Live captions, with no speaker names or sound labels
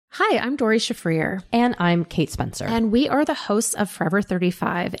Hi, I'm Dori Shafrir. And I'm Kate Spencer. And we are the hosts of Forever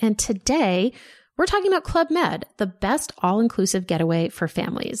 35. And today we're talking about Club Med, the best all-inclusive getaway for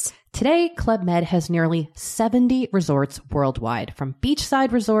families. Today, Club Med has nearly 70 resorts worldwide, from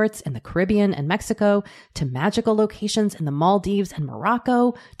beachside resorts in the Caribbean and Mexico to magical locations in the Maldives and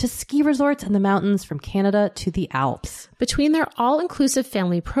Morocco to ski resorts in the mountains from Canada to the Alps. Between their all-inclusive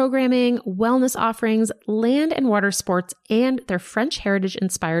family programming, wellness offerings, land and water sports, and their French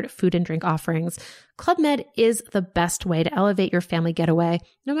heritage-inspired food and drink offerings, Club Med is the best way to elevate your family getaway,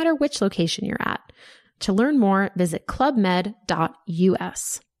 no matter which location you're at. To learn more, visit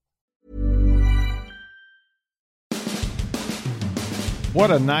clubmed.us. What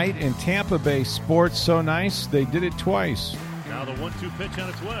a night in Tampa Bay sports. So nice, they did it twice. Now the 1-2 pitch on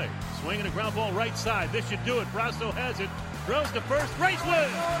its way. Swinging a ground ball right side. This should do it. Brasso has it. Throws to first. Rays win!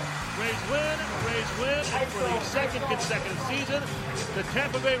 Rays win for the second consecutive season. The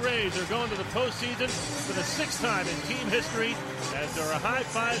Tampa Bay Rays are going to the postseason for the sixth time in team history. As there are high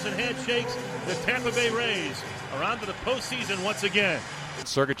fives and handshakes, the Tampa Bay Rays are on to the postseason once again.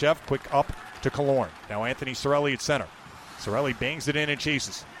 Sergachev, quick up to Killorn. Now Anthony Cirelli at center. Cirelli bangs it in and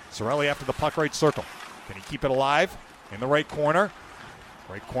chases. Cirelli after the puck right circle. Can he keep it alive? In the right corner.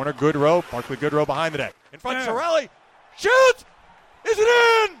 Right corner, Goodrow. Barclay Goodrow behind the net. In front, Cirelli. Shoots! Is it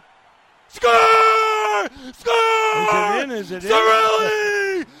in? Score! Score! Is it in?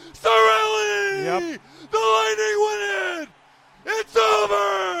 Cirelli! Cirelli! Yep. The Lightning win it! It's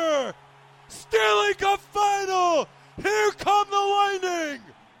over! Stanley Cup final! Here come the Lightning!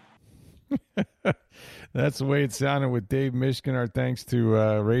 That's the way it sounded with Dave Mishkin. Our thanks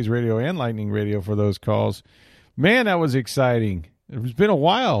to Rays Radio and Lightning Radio for those calls. Man, that was exciting. It's been a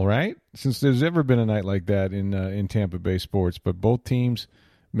while, right, since there's ever been a night like that in Tampa Bay sports. But both teams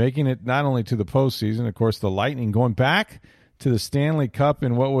making it not only to the postseason, of course, the Lightning going back to the Stanley Cup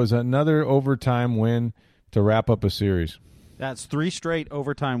in what was another overtime win to wrap up a series. That's 3 straight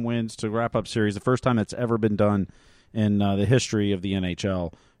overtime wins to wrap up series. The first time it's ever been done in the history of the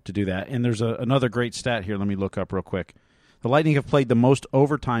NHL to do that. And there's another great stat here. Let me look up real quick. The Lightning have played the most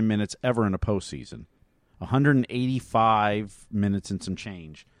overtime minutes ever in a postseason. 185 minutes and some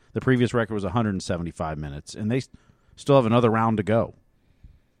change. The previous record was 175 minutes, and they still have another round to go.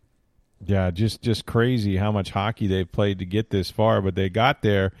 Yeah, just crazy how much hockey they've played to get this far, but they got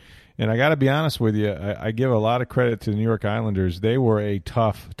there. And I got to be honest with you, I give a lot of credit to the New York Islanders. They were a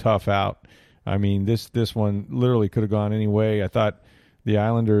tough out. I mean, this one literally could have gone any way. I thought the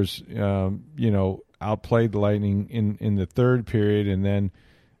Islanders, outplayed the Lightning in the third period, and then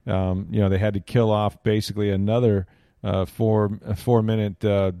they had to kill off basically another 4-minute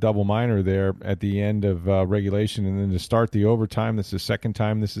double minor there at the end of regulation, and then to start the overtime. This is the second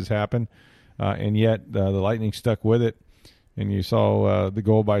time this has happened, and yet the Lightning stuck with it. And you saw the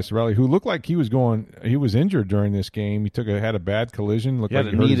goal by Cirelli, who looked like he was injured during this game. He had a bad collision. Looked like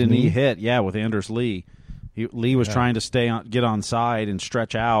he hurt his knee hit, with Anders Lee. Lee was trying to get on side and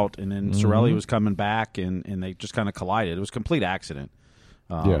stretch out, and then Cirelli was coming back, and they just kind of collided. It was a complete accident.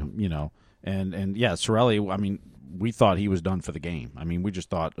 Cirelli, I mean, we thought he was done for the game. I mean, we just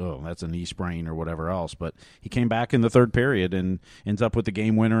thought, oh, that's a knee sprain or whatever else. But he came back in the third period and ends up with the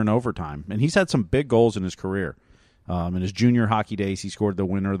game winner in overtime. And he's had some big goals in his career. In his junior hockey days, he scored the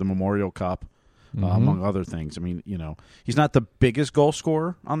winner of the Memorial Cup, among other things. I mean, he's not the biggest goal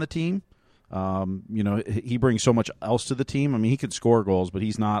scorer on the team. He brings so much else to the team. I mean, he could score goals, but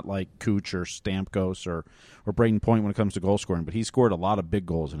he's not like Cooch or Stamkos or Braden Point when it comes to goal scoring. But he scored a lot of big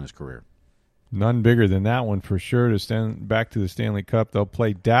goals in his career. None bigger than that one for sure. To stand back to the Stanley Cup, they'll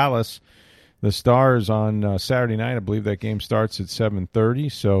play Dallas, the Stars, on Saturday night. I believe that game starts at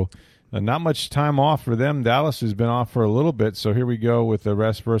 7:30. So not much time off for them. Dallas has been off for a little bit. So here we go with the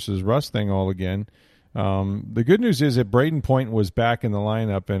rest versus rust thing all again. The good news is that Braden Point was back in the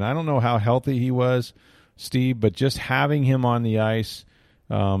lineup, and I don't know how healthy he was, Steve, but just having him on the ice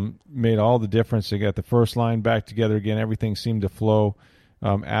made all the difference. They got the first line back together again. Everything seemed to flow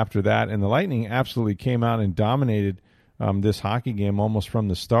after that, and the Lightning absolutely came out and dominated this hockey game almost from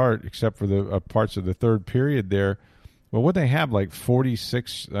the start, except for the parts of the third period there. Well, what they have, like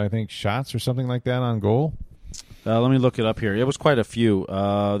 46, I think, shots or something like that on goal? Let me look it up here. It was quite a few.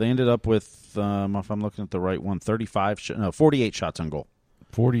 They ended up with, if I'm looking at the right one, 48 shots on goal.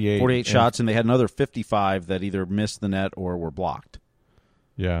 48 shots, and they had another 55 that either missed the net or were blocked.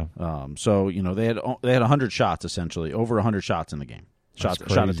 Yeah. So they had 100 shots essentially, over 100 shots in the game. Shot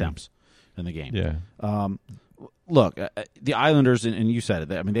attempts in the game. Yeah. Look, the Islanders, and you said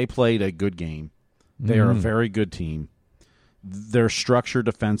it. I mean, they played a good game. They are a very good team. Their structure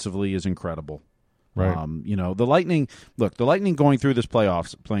defensively is incredible. Right. The Lightning going through this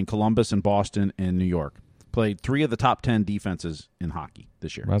playoffs, playing Columbus and Boston and New York, played 3 of the top 10 defenses in hockey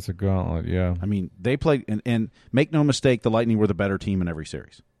this year. That's a gauntlet, yeah. I mean, they played, and make no mistake, the Lightning were the better team in every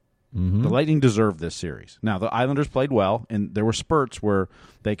series. Mm-hmm. The Lightning deserved this series. Now, the Islanders played well, and there were spurts where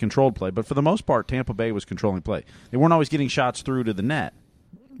they controlled play, but for the most part, Tampa Bay was controlling play. They weren't always getting shots through to the net,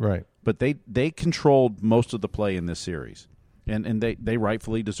 Right. but they controlled most of the play in this series, and they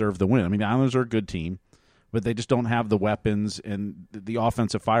rightfully deserve the win. I mean, the Islanders are a good team, but they just don't have the weapons and the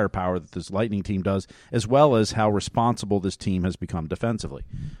offensive firepower that this Lightning team does, as well as how responsible this team has become defensively.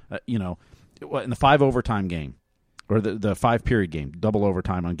 In the 5 overtime game, or the 5-period game, double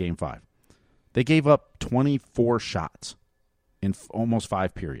overtime on Game 5, they gave up 24 shots in almost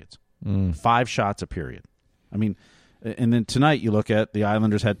 5 periods. 5 shots a period. I mean, and then tonight you look at the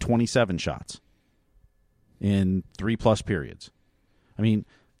Islanders had 27 shots in 3+ periods. I mean,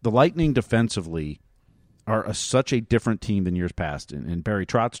 the Lightning defensively are such a different team than years past. And Barry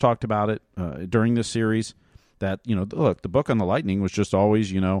Trotz talked about it during this series that, look, the book on the Lightning was just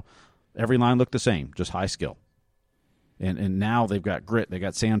always, every line looked the same, just high skill. And now they've got grit, they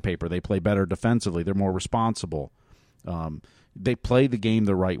got sandpaper, they play better defensively, they're more responsible. They play the game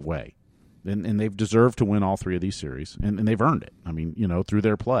the right way. And they've deserved to win all 3 of these series, and they've earned it, I mean, through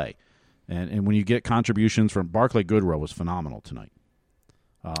their play. And when you get contributions from Barclay Goodrow was phenomenal tonight.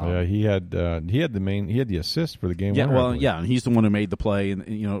 He had the assist for the game. Yeah, winner, and he's the one who made the play, and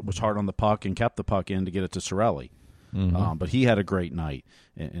it was hard on the puck and kept the puck in to get it to Cirelli. Mm-hmm. But he had a great night,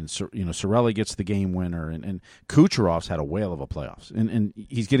 and Cirelli gets the game winner, and Kucherov's had a whale of a playoffs, and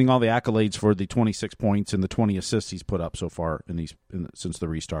he's getting all the accolades for the 26 points and the 20 assists he's put up so far since the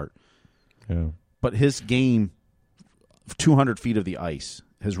restart. Yeah, but his game, 200 feet of the ice,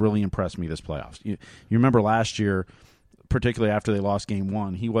 has really impressed me this playoffs. You remember last year, particularly after they lost Game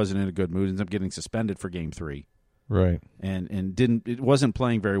 1, he wasn't in a good mood. Ends up getting suspended for Game 3, right? And wasn't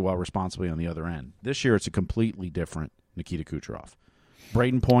playing very well responsibly on the other end. This year, it's a completely different Nikita Kucherov.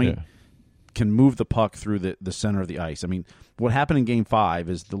 Braden Point can move the puck through the center of the ice. I mean, what happened in Game 5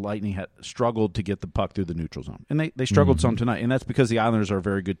 is the Lightning had struggled to get the puck through the neutral zone, and they struggled some tonight, and that's because the Islanders are a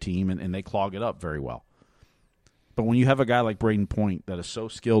very good team and they clog it up very well. But when you have a guy like Braden Point that is so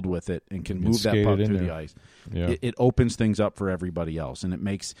skilled with it and can move that puck through the ice, it opens things up for everybody else, and it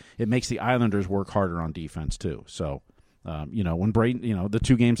makes the Islanders work harder on defense too. So, when Braden, the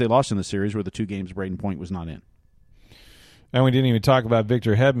 2 games they lost in the series were the 2 games Braden Point was not in. And we didn't even talk about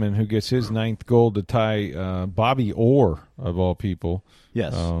Victor Hedman, who gets his 9th goal to tie Bobby Orr, of all people.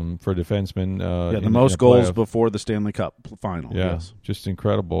 Yes, for defensemen. The most goals before the Stanley Cup final. Yeah, yes. Just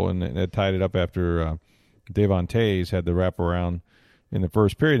incredible, and that tied it up after Devon Toews had the wraparound in the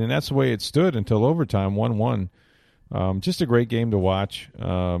first period, and that's the way it stood until overtime, 1-1. Just a great game to watch.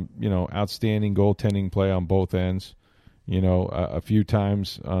 Outstanding goaltending play on both ends. A few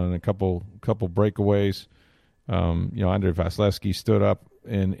times on a couple breakaways. Andrei Vasilevsky stood up,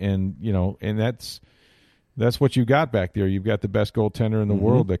 and that's what you got back there. You've got the best goaltender in the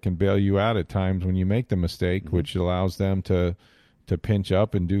world that can bail you out at times when you make the mistake, which allows them to pinch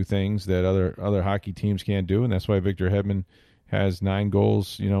up and do things that other hockey teams can't do, and that's why Victor Hedman has 9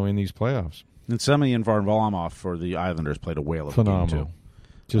 goals, in these playoffs. And Semyon Varlamov for the Islanders played a whale of a game too.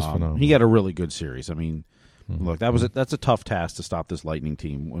 Just phenomenal. He had a really good series. I mean, look, that's a tough task to stop this Lightning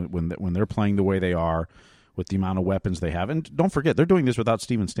team when they're playing the way they are with the amount of weapons they have. And don't forget, they're doing this without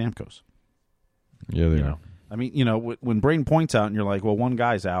Steven Stamkos. Yeah, they are. I mean, when Braden Point's out and you're like, well, one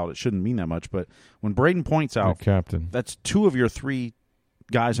guy's out, it shouldn't mean that much. But when Braden Point's out, captain, that's 2 of your 3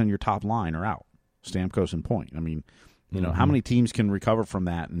 guys on your top line are out, Stamkos and Point. I mean, how many teams can recover from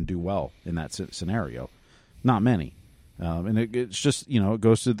that and do well in that scenario? Not many. And it's just, it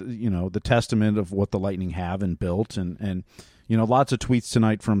goes to, the testament of what the Lightning have and built. And lots of tweets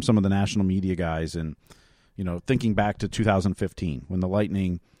tonight from some of the national media guys. And, thinking back to 2015 when the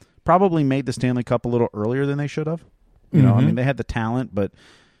Lightning probably made the Stanley Cup a little earlier than they should have. I mean, they had the talent, but,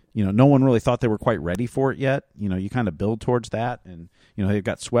 no one really thought they were quite ready for it yet. You kind of build towards that. And, they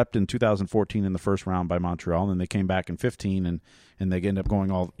got swept in 2014 in the first round by Montreal, and then they came back in 15, and they ended up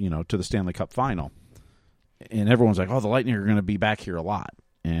going all, to the Stanley Cup final. And everyone's like, oh, the Lightning are going to be back here a lot.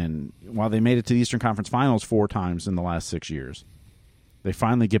 And while they made it to the Eastern Conference Finals 4 times in the last 6 years, they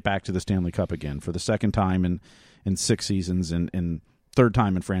finally get back to the Stanley Cup again for the second time in 6 seasons and third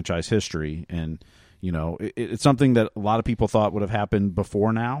time in franchise history. And, it's something that a lot of people thought would have happened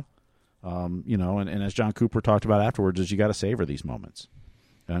before now. And as John Cooper talked about afterwards, is you got to savor these moments.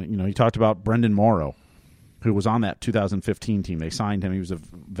 He talked about Brendan Morrow, who was on that 2015 team. They signed him. He was a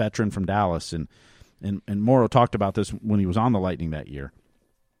veteran from Dallas, and Morrow talked about this when he was on the Lightning that year.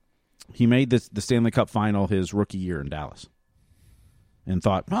 he made the Stanley Cup final his rookie year in Dallas, and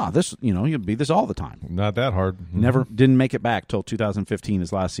thought, this, he'll be this all the time. Not that hard. Never didn't make it back till 2015,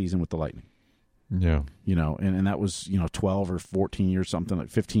 his last season with the Lightning. Yeah, and that was 12 or 14 years, something like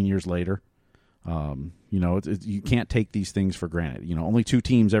 15 years later. You can't take these things for granted. Only 2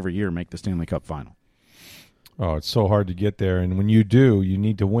 teams every year make the Stanley Cup final. Oh, it's so hard to get there, and when you do, you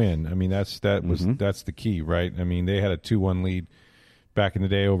need to win. I mean, that's the key, right? I mean, they had a 2-1 lead back in the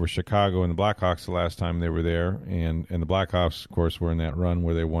day over Chicago and the Blackhawks the last time they were there, and the Blackhawks, of course, were in that run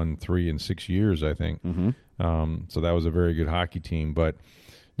where they won 3 in 6 years, I think. So that was a very good hockey team. But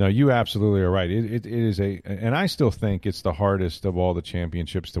no, you absolutely are right. It is and I still think it's the hardest of all the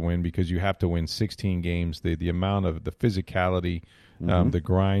championships to win because you have to win 16 games. The amount of the physicality, the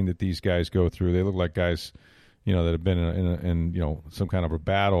grind that these guys go through. They look like guys, that have been in some kind of a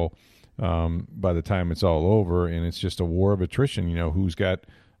battle. By the time it's all over, and it's just a war of attrition. Who's got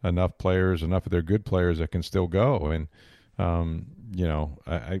enough players, enough of their good players that can still go. And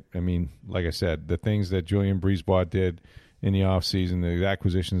I mean, like I said, the things that Julien Brisebois did in the offseason, the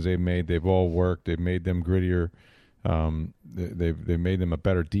acquisitions they've made, they've all worked. They've made them grittier. They've made them a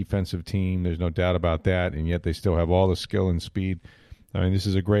better defensive team. There's no doubt about that. And yet they still have all the skill and speed. I mean, this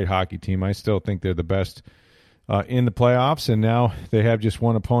is a great hockey team. I still think they're the best in the playoffs, and now they have just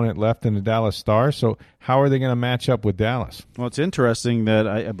one opponent left in the Dallas Stars. So how are they going to match up with Dallas? Well, it's interesting that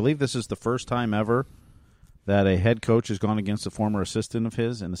I believe this is the first time ever that a head coach has gone against a former assistant of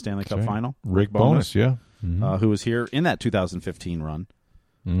his in the Stanley Cup final. Rick Bowness, yeah. Who was here in that 2015 run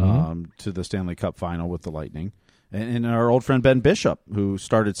to the Stanley Cup final with the Lightning. And our old friend Ben Bishop, who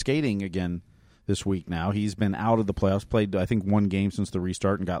started skating again this week now. He's been out of the playoffs, played, I think, 1 game since the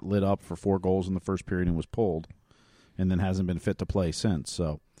restart and got lit up for 4 goals in the first period and was pulled, and then hasn't been fit to play since.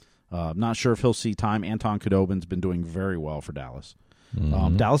 So not sure if he'll see time. Anton Khudobin's been doing very well for Dallas.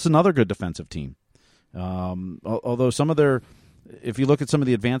 Dallas is another good defensive team. Although some of their – if you look at some of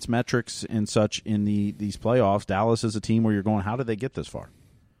the advanced metrics and such in these playoffs, Dallas is a team where you're going, how did they get this far?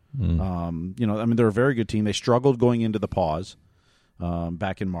 They're a very good team. They struggled going into the pause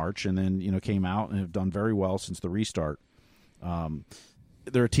back in March, and then came out and have done very well since the restart.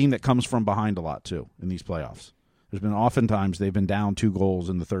 They're a team that comes from behind a lot too in these playoffs. There's been oftentimes they've been down 2 goals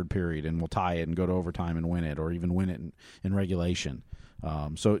in the third period and will tie it and go to overtime and win it, or even win it in regulation.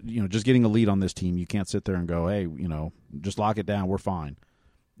 So just getting a lead on this team, you can't sit there and go, hey, just lock it down, we're fine.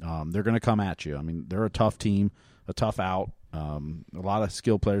 They're going to come at you. I mean, they're a tough team, a tough out. A lot of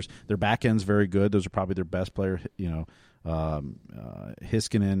skilled players. Their back end's very good. Those are probably their best player.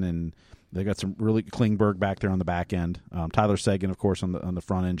 Heiskanen, and they got some really Klingberg back there on the back end. Tyler Seguin, of course, on the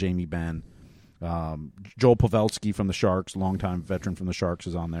front end. Jamie Benn, Joel Pavelski from the Sharks, longtime veteran from the Sharks,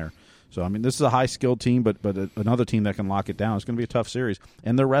 is on there. So I mean, this is a high skilled team, but another team that can lock it down. It's going to be a tough series,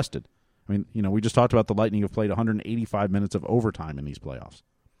 and they're rested. I mean, we just talked about the Lightning have played 185 minutes of overtime in these playoffs,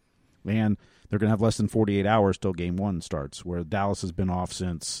 and they're going to have less than 48 hours till Game 1 starts. Where Dallas has been off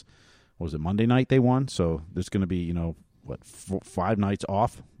since, what was it, Monday night they won? So there's going to be 5 nights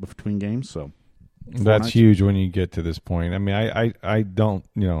off between games. So that's huge when you get to this point. I mean, I don't,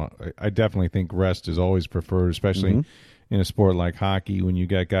 I definitely think rest is always preferred, especially in a sport like hockey when you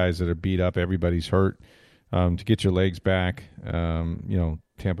got guys that are beat up, everybody's hurt. To get your legs back,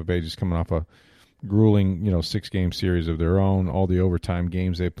 Tampa Bay just coming off a grueling, 6-game series of their own, all the overtime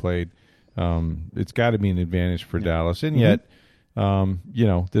games they played. It's got to be an advantage for Dallas, and yet,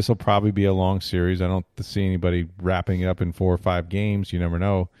 this will probably be a long series. I don't see anybody wrapping it up in 4 or 5 games. You never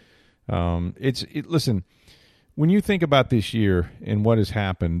know. Listen, when you think about this year and what has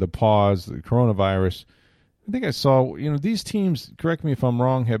happened, the pause, the coronavirus, I think I saw, these teams, correct me if I'm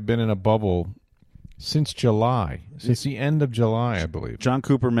wrong, have been in a bubble since July, since the end of July, I believe. John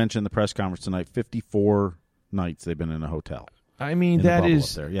Cooper mentioned in the press conference tonight 54 nights they've been in a hotel. I mean, that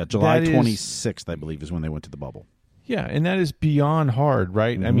is there. Yeah, July 26th, I believe, is when they went to the bubble. Yeah, and that is beyond hard,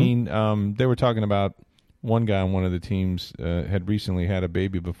 right? I mean, they were talking about one guy on one of the teams had recently had a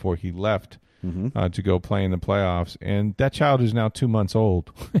baby before he left to go play in the playoffs, and that child is now 2 months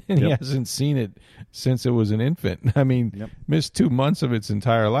old, and he hasn't seen it since it was an infant. I mean, missed 2 months of its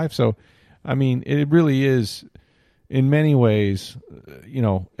entire life. So, I mean, it really is, in many ways,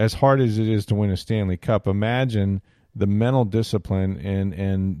 as hard as it is to win a Stanley Cup, imagine the mental discipline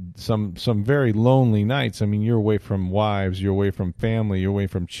and some very lonely nights. I mean, you're away from wives, you're away from family, you're away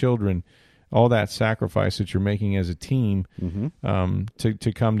from children, all that sacrifice that you're making as a team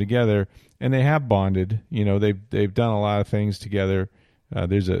to come together. And they have bonded. They've done a lot of things together.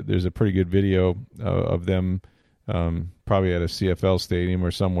 There's a pretty good video of them probably at a CFL stadium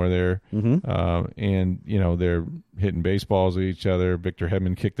or somewhere there. And, they're hitting baseballs at each other. Victor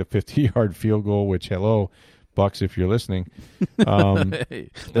Hedman kicked a 50-yard field goal, which, hello, Bucks, if you're listening. He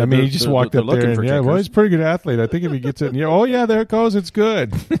just walked up there and, he's a pretty good athlete. I think if he gets it, there it goes, it's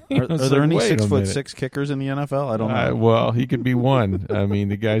good. Are there any 6'6" kickers in the NFL? I don't know. Well, he could be one.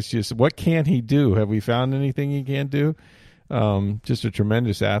 The guy's just, what can he do? Have we found anything he can't do? Just a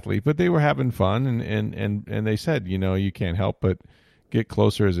tremendous athlete. But they were having fun, and they said, you can't help but get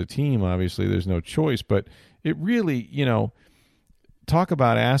closer as a team. Obviously, there's no choice. But it really, talk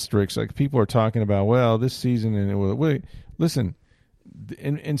about asterisks. Like people are talking about, well, this season, and listen,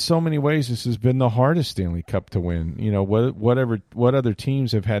 in so many ways, this has been the hardest Stanley Cup to win. What other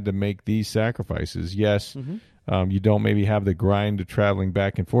teams have had to make these sacrifices? Yes, you don't maybe have the grind of traveling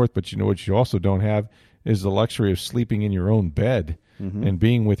back and forth, but what you also don't have is the luxury of sleeping in your own bed and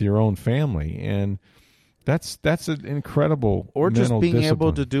being with your own family, and that's an incredible or just being discipline.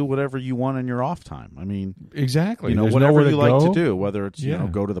 Able to do whatever you want in your off time. Exactly. There's whatever you like to do, whether it's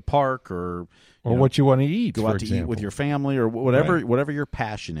go to the park or what you want to eat, go out to eat with your family or whatever your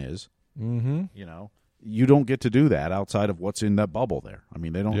passion is. You don't get to do that outside of what's in that bubble there.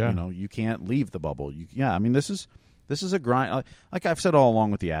 They don't. You can't leave the bubble. This is a grind. Like I've said all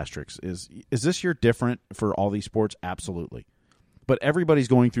along with the asterisks, is this year different for all these sports? Absolutely. But everybody's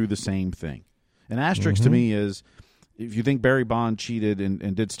going through the same thing. An asterisk to me is, if you think Barry Bonds cheated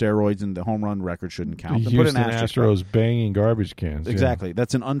and did steroids and the home run record shouldn't count, then put an asterisk. Astros banging garbage cans. Exactly. Yeah.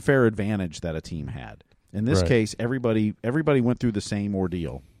 That's an unfair advantage that a team had. In this case, everybody went through the same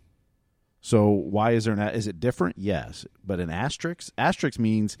ordeal. So why is there is it different? Yes. But an asterisk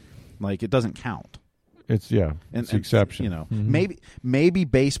means like it doesn't count. It's it's exception. Maybe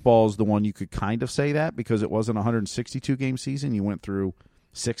baseball's the one you could kind of say that because it wasn't a 162 game season. You went through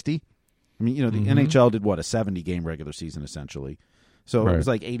 60. The NHL did a 70-game regular season essentially. So it was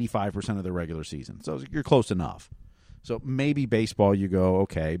like 85% of the regular season. So you're close enough. So maybe baseball you go,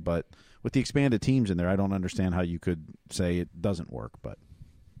 okay, but with the expanded teams in there, I don't understand how you could say it doesn't work. But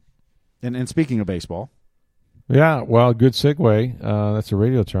and speaking of baseball. Yeah, well, good segue. That's a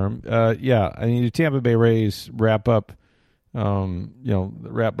radio term. The Tampa Bay Rays wrap up a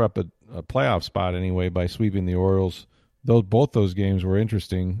playoff spot anyway by sweeping the Orioles. Both those games were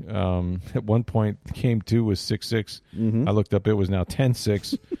interesting. At one point, game 2 was 6-6. I looked up; it was now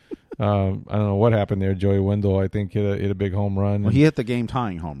 10-6. I don't know what happened there. Joey Wendell, I think, hit a big home run. Well, he hit the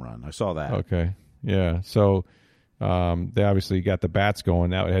game-tying home run. I saw that. Okay, yeah. So they obviously got the bats going.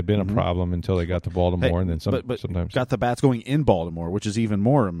 That had been a problem until they got to Baltimore, and then sometimes got the bats going in Baltimore, which is even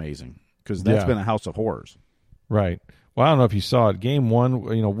more amazing because that's been a house of horrors. Right. Well, I don't know if you saw it. Game 1,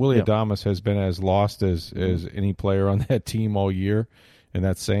 Willy Adames has been as lost as any player on that team all year, and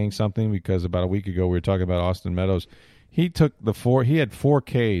that's saying something because about a week ago we were talking about Austin Meadows. He took he had 4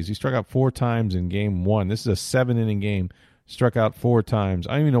 Ks. He struck out 4 times in Game 1. This is a 7-inning game. Struck out 4 times.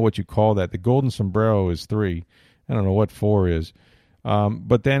 I don't even know what you call that. The golden sombrero is 3. I don't know what 4 is.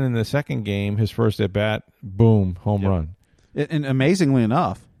 But then in the second game, his first at-bat, boom, home run. And amazingly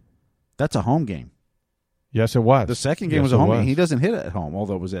enough, that's a home game. Yes, it was. The second game was a home game. He doesn't hit it at home,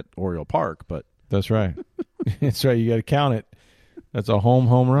 although it was at Oriole Park. But that's right. That's right. You got to count it. That's a home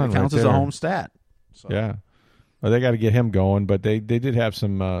run. It counts as a home stat. So. Yeah. Well, they got to get him going, but they did have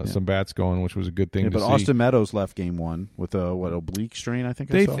some bats going, which was a good thing to see. But Austin Meadows left game 1 with a oblique strain, I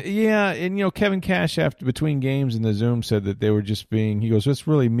think. And Kevin Cash between games in the Zoom said that they were just being. He goes, "It's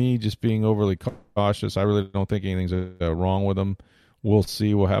really me just being overly cautious. I really don't think anything's wrong with him. We'll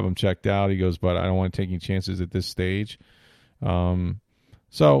see. We'll have him checked out." He goes, "But I don't want to take any chances at this stage."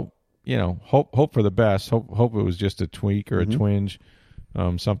 So hope for the best. Hope it was just a tweak or a twinge.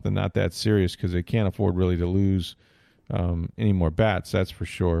 Something not that serious because they can't afford really to lose any more bats, that's for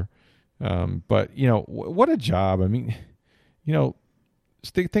sure. But, what a job. I mean,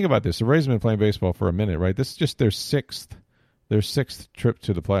 think about this. The Rays have been playing baseball for a minute, right? This is just their sixth trip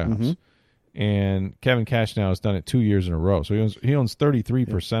to the playoffs. And Kevin Cash now has done it 2 years in a row. So he owns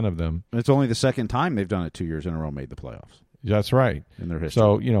 33% of them. It's only the second time they've done it 2 years in a row, made the playoffs. That's right. In their history.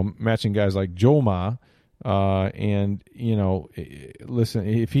 So, matching guys like Joma.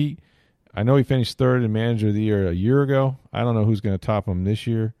 Listen, I know he finished third in Manager of the Year a year ago. I don't know who's going to top him this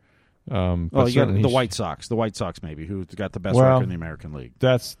year. You got the White Sox. The White Sox, maybe, who's got the best record in the American League.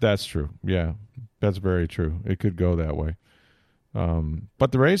 That's true. Yeah, that's very true. It could go that way.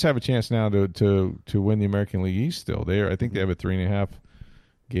 But the Rays have a chance now to win the American League East still. I think they have a 3.5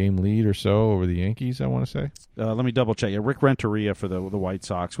 game lead or so over the Yankees, I want to say. Let me double check. Yeah, Rick Renteria for the White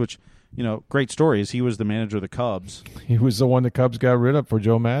Sox, which, great story is he was the manager of the Cubs. He was the one the Cubs got rid of for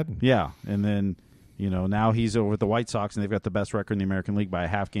Joe Madden. Yeah, and then, Now he's over with the White Sox, and they've got the best record in the American League by a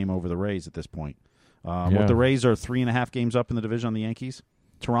half game over the Rays at this point. What the Rays are 3.5 games up in the division on the Yankees.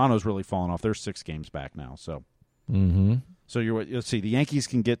 Toronto's really fallen off. They're 6 games back now. So, So let's see. The Yankees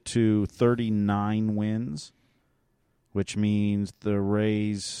can get to 39 wins, which means the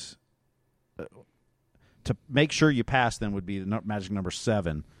Rays to make sure you pass them would be the magic number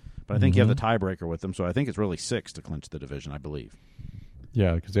 7. But I think you have the tiebreaker with them, so I think it's really 6 to clinch the division, I believe.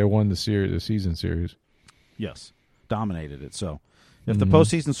 Yeah, because they won the season series. Yes, dominated it. So if the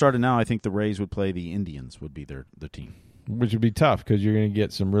postseason started now, I think the Rays would play the Indians would be their team. Which would be tough because you're going to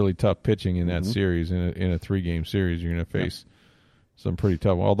get some really tough pitching in that series. In a 3-game series, you're going to face some pretty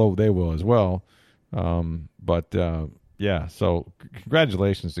tough, although they will as well. So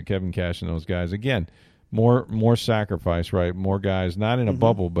congratulations to Kevin Cash and those guys. Again, more sacrifice, right? More guys, not in a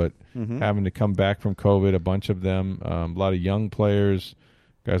bubble, but having to come back from COVID, a bunch of them, a lot of young players,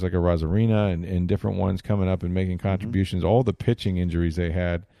 guys like a Rosarina and different ones coming up and making contributions. All the pitching injuries they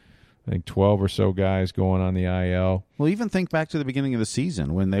had, I think 12 or so guys going on the IL. Well, even think back to the beginning of the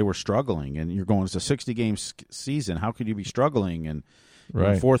season when they were struggling, and you're going, it's a 60-game season. How could you be struggling? And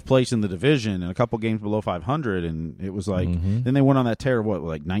right. 4th place in the division and a couple games below 500, and it was like then they went on that tear of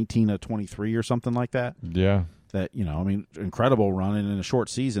like 19 of 23 or something like that. Yeah, that incredible run, and in a short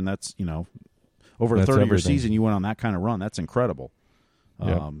season, that's over a 30-year season, you went on that kind of run. That's incredible.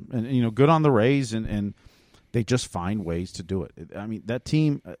 Yep. And good on the Rays, and they just find ways to do it. I mean, that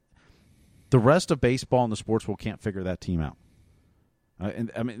team, the rest of baseball and the sports world can't figure that team out.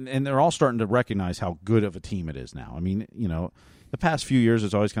 And they're all starting to recognize how good of a team it is now. I mean, the past few years,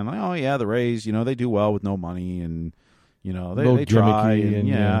 it's always kind of like, oh yeah, the Rays, they do well with no money, and they try,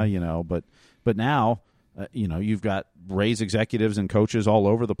 and but now, you've got Rays executives and coaches all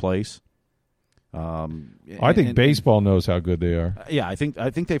over the place. I think baseball knows how good they are. I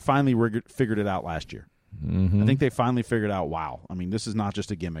think they finally figured it out last year. I think they finally figured out, wow, I mean, this is not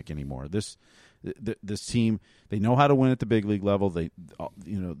just a gimmick anymore. This team, they know how to win at the big league level. They,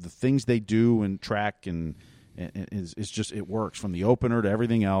 the things they do and track and is just, it works from the opener to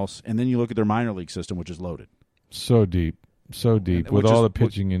everything else. And then you look at their minor league system, which is loaded. So deep with all the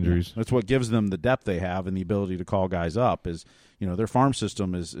pitching injuries. That's what gives them the depth they have and the ability to call guys up. Is their farm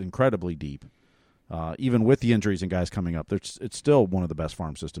system is incredibly deep. Even with the injuries and guys coming up, it's still one of the best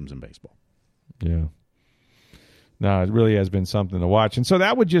farm systems in baseball. Yeah. No, it really has been something to watch. And so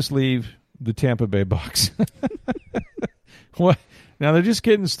that would just leave the Tampa Bay Bucks. What? Now they're just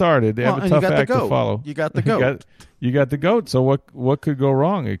getting started. They have a tough act to follow. You got the GOAT. You got the GOAT. So what could go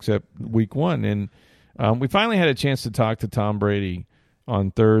wrong except week 1? And we finally had a chance to talk to Tom Brady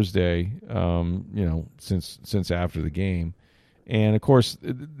on Thursday, since after the game. And, of course,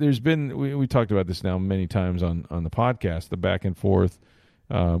 there's been we talked about this now many times on the podcast, the back and forth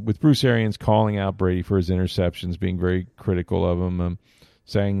with Bruce Arians calling out Brady for his interceptions, being very critical of him,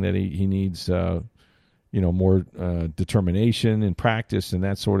 saying that he needs more determination and practice and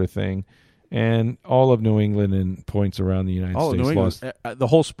that sort of thing. And all of New England and points around the United States lost. The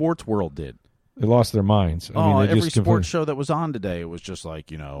whole sports world did. They lost their minds. Every sports show that was on today, it was just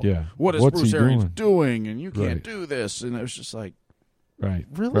like, what is Bruce Arians doing? And you can't do this. And it was just like, right,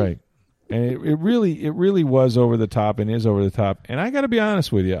 really? Right. And it really was over the top and is over the top. And I got to be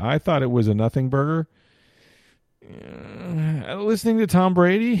honest with you, I thought it was a nothing burger. Listening to Tom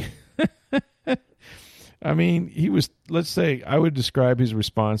Brady, I mean, he was, let's say, I would describe his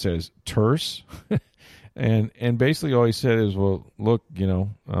response as terse. and basically all he said is, well, look,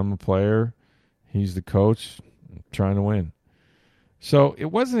 I'm a player. He's the coach. I'm trying to win. So it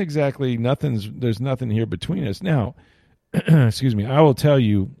wasn't exactly there's nothing here between us. Now, excuse me, I will tell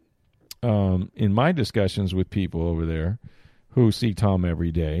you, in my discussions with people over there who see Tom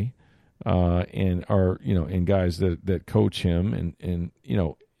every day, and are, and guys that coach him, and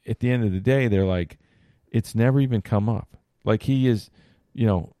at the end of the day, they're like, it's never even come up. Like he is,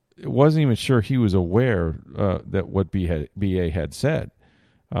 it wasn't even sure he was aware that what BA had said.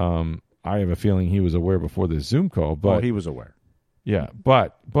 I have a feeling he was aware before the Zoom call, but he was aware. Yeah,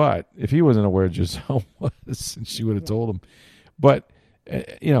 but if he wasn't aware, Giselle was, she would have told him. But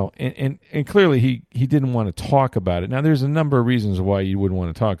and clearly he didn't want to talk about it. Now, there's a number of reasons why you wouldn't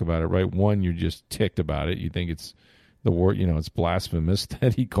want to talk about it, right? One, you're just ticked about it. You think it's the word, it's blasphemous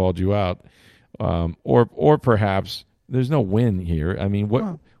that he called you out, or perhaps there's no win here. I mean,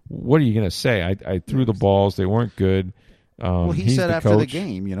 what are you going to say? I threw the balls; they weren't good. Well, he said after the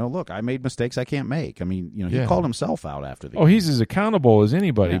game, look, I made mistakes I can't make. I mean, he called himself out after the game. Oh, he's as accountable as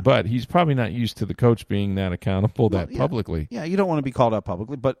anybody, but he's probably not used to the coach being that accountable publicly. Yeah, you don't want to be called out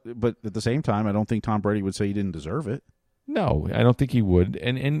publicly, but at the same time, I don't think Tom Brady would say he didn't deserve it. No, I don't think he would.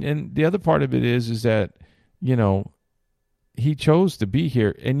 And the other part of it is that, he chose to be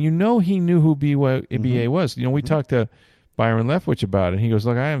here. And he knew who BA was. We talked to Byron Leftwich about it. And he goes,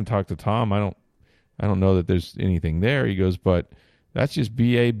 look, I haven't talked to Tom. I don't know that there's anything there. He goes, but that's just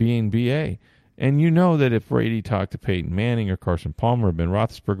BA being BA. And that if Brady talked to Peyton Manning or Carson Palmer or Ben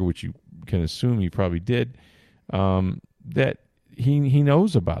Roethlisberger, which you can assume he probably did, that he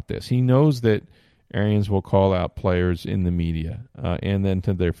knows about this. He knows that Arians will call out players in the media and then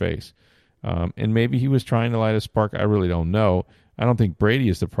to their face. And maybe he was trying to light a spark. I really don't know. I don't think Brady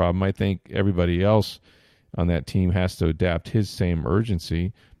is the problem. I think everybody else on that team has to adapt his same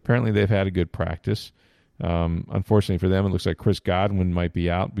urgency. Apparently they've had a good practice. Unfortunately for them, it looks like Chris Godwin might be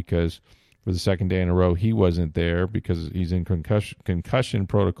out because for the second day in a row he wasn't there because he's in concussion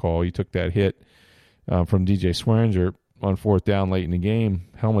protocol. He took that hit from DJ Swearinger on fourth down late in the game,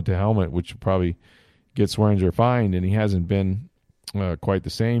 helmet to helmet, which would probably get Swearinger fined, and he hasn't been quite the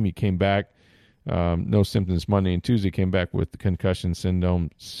same. He came back, no symptoms Monday and Tuesday, came back with the concussion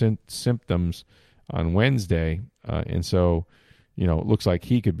symptoms on Wednesday, and so it looks like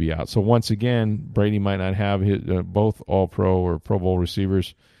he could be out. So once again, Brady might not have his, both All-Pro or Pro Bowl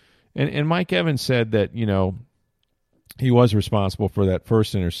receivers. And Mike Evans said that, he was responsible for that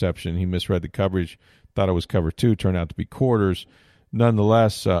first interception. He misread the coverage, thought it was cover 2, turned out to be quarters.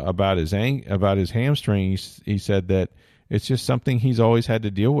 Nonetheless, about his hamstring, he said that it's just something he's always had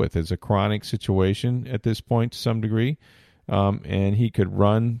to deal with. It's a chronic situation at this point to some degree, and he could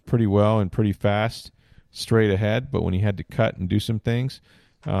run pretty well and pretty fast straight ahead, but when he had to cut and do some things,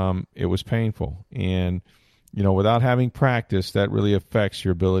 it was painful. And, without having practice, that really affects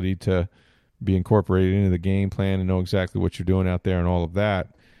your ability to be incorporated into the game plan and know exactly what you're doing out there and all of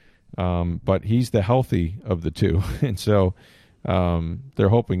that. But he's the healthy of the two, and so they're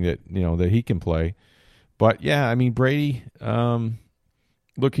hoping that that he can play. But yeah, I mean Brady.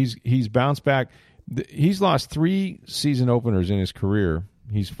 Look, he's bounced back. He's lost 3 season openers in his career.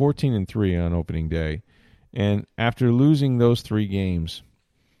 He's 14-3 on opening day, and after losing those 3 games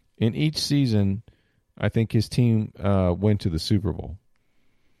in each season, I think his team went to the Super Bowl.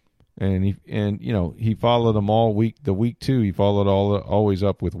 And he followed them all week. The week 2, he followed always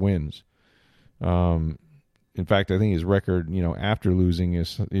up with wins. In fact, I think his record, after losing is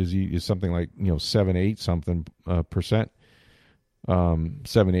something like 7-8 something percent,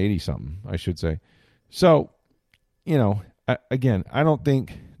 780 something, I should say. So, again, I don't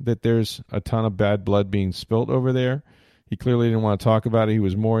think that there's a ton of bad blood being spilt over there. He clearly didn't want to talk about it. He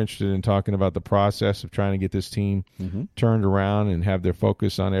was more interested in talking about the process of trying to get this team turned around and have their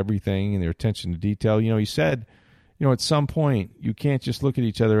focus on everything and their attention to detail. He said, at some point, you can't just look at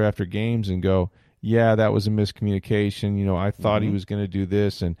each other after games and go, yeah, that was a miscommunication. I thought he was going to do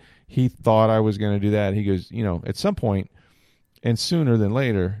this, and he thought I was going to do that. He goes, at some point, and sooner than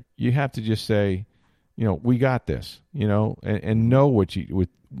later, you have to just say, we got this, and know what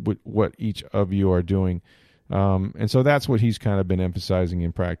each of you are doing. And so that's what he's kind of been emphasizing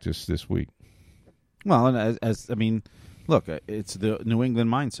in practice this week. Well, and look, it's the New England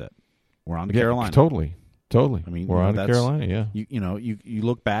mindset. We're on to Carolina. Totally. I mean, we're on to Carolina. Yeah. You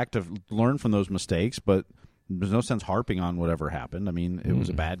look back to learn from those mistakes, but there's no sense harping on whatever happened. I mean, it was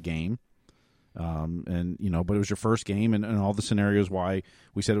a bad game, but it was your first game, and all the scenarios why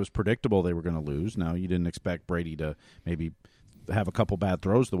we said it was predictable they were going to lose. Now, you didn't expect Brady to maybe have a couple bad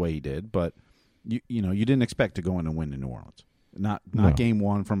throws the way he did, but. You didn't expect to go in and win in New Orleans. Not game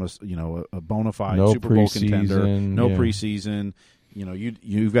 1 from a bona fide Super Bowl contender. No preseason.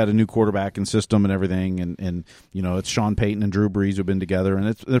 You've got a new quarterback and system and everything, and it's Sean Payton and Drew Brees who've been together,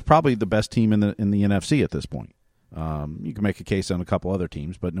 and they're probably the best team in the NFC at this point. You can make a case on a couple other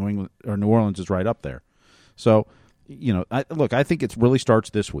teams, but New Orleans is right up there. So I think it really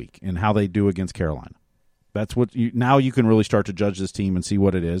starts this week in how they do against Carolina. That's what now you can really start to judge this team and see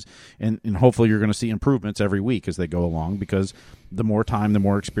what it is, and hopefully you're going to see improvements every week as they go along, because the more time, the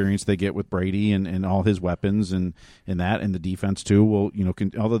more experience they get with Brady and all his weapons and the defense too. Will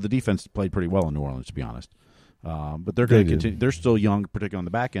although the defense played pretty well in New Orleans, to be honest, but they're going to continue. They're still young, particularly on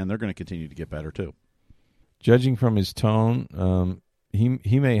the back end. They're going to continue to get better too. Judging from his tone,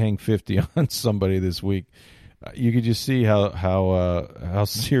 he may hang 50 on somebody this week. You could just see how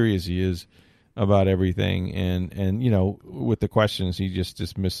serious he is about everything, and with the questions, he just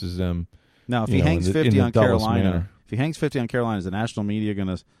dismisses them. Now, if he hangs 50 on Carolina, is the national media going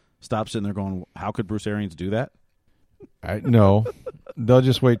to stop sitting there going, "How could Bruce Arians do that?" No, they'll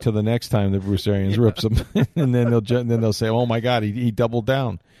just wait till the next time that Bruce Arians rips them, and then they'll say, "Oh my God, he doubled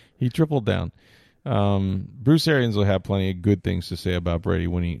down, he tripled down." Bruce Arians will have plenty of good things to say about Brady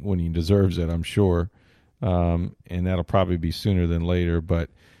when he deserves it, I'm sure. and that'll probably be sooner than later. But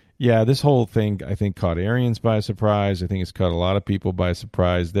yeah, this whole thing I think caught Arians by surprise. I think it's caught a lot of people by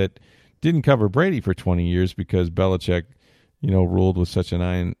surprise that didn't cover Brady for 20 years because Belichick, ruled with such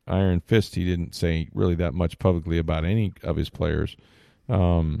an iron fist. He didn't say really that much publicly about any of his players. They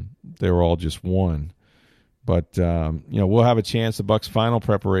were all just one. But, we'll have a chance. The Bucs' final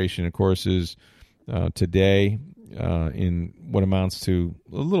preparation, of course, is today in what amounts to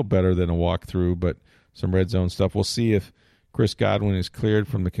a little better than a walkthrough, but some red zone stuff. We'll see if Chris Godwin is cleared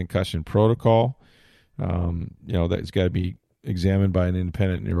from the concussion protocol. That's got to be examined by an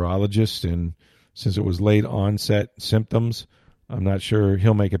independent neurologist, and since it was late onset symptoms, I'm not sure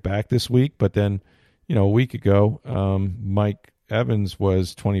he'll make it back this week. But then, a week ago, Mike Evans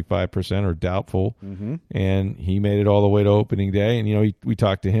was 25% or doubtful, and he made it all the way to opening day. And, we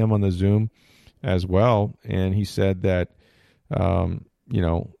talked to him on the Zoom as well, and he said that,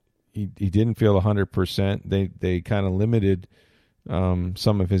 he didn't feel 100%. They kind of limited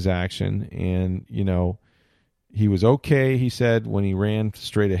some of his action, and, he was okay, he said, when he ran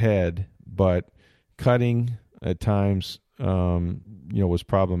straight ahead, but cutting at times, was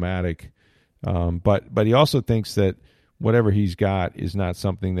problematic. But he also thinks that whatever he's got is not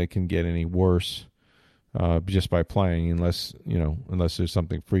something that can get any worse just by playing, unless there's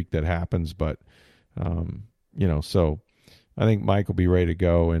something freak that happens. But, so I think Mike will be ready to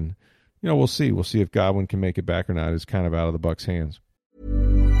go, and, we'll see. We'll see if Godwin can make it back or not. It's kind of out of the Bucs' hands.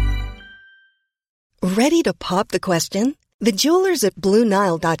 Ready to pop the question? The jewelers at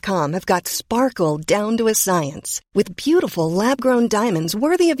BlueNile.com have got sparkle down to a science with beautiful lab-grown diamonds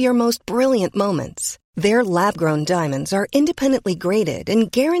worthy of your most brilliant moments. Their lab-grown diamonds are independently graded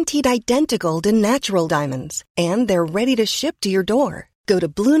and guaranteed identical to natural diamonds, and they're ready to ship to your door. Go to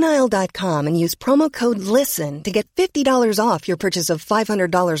BlueNile.com and use promo code LISTEN to get $50 off your purchase of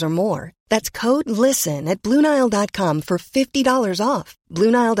 $500 or more. That's code LISTEN at BlueNile.com for $50 off.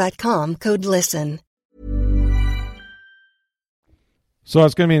 BlueNile.com, code LISTEN. So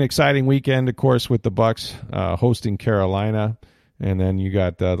it's going to be an exciting weekend, of course, with the Bucs hosting Carolina. And then you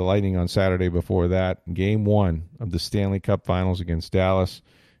got the Lightning on Saturday before that. Game 1 of the Stanley Cup Finals against Dallas.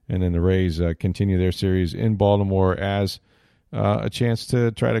 And then the Rays continue their series in Baltimore as a chance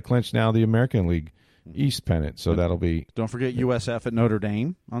to try to clinch now the American League East pennant. So that'll be... Don't forget USF at Notre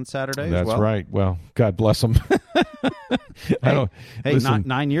Dame on Saturday as well. That's right. Well, God bless them. Listen,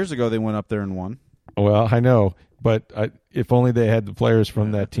 9 years ago they went up there and won. Well, I know. But if only they had the players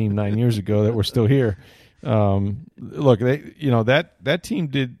from that team 9 years ago that were still here. Look, that team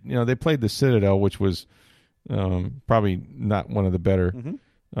did. They played the Citadel, which was probably not one of the better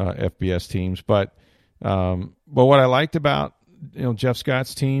FBS teams. But what I liked about Jeff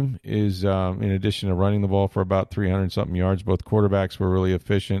Scott's team is, in addition to running the ball for about 300-something yards, both quarterbacks were really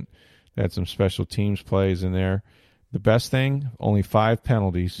efficient. They had some special teams plays in there. The best thing, only 5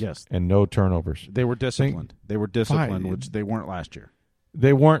 penalties and no turnovers. They were disciplined. Which they weren't last year.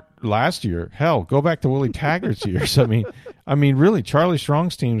 They weren't last year. Hell, go back to Willie Taggart's years. I mean, really, Charlie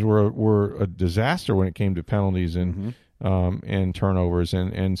Strong's teams were a disaster when it came to penalties and turnovers,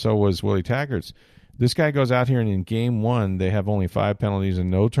 and so was Willie Taggart's. This guy goes out here and in game 1 they have only 5 penalties and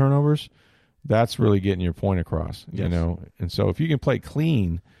no turnovers. That's really getting your point across, And so if you can play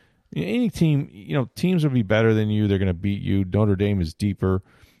clean. Any team, teams will be better than you. They're going to beat you. Notre Dame is deeper.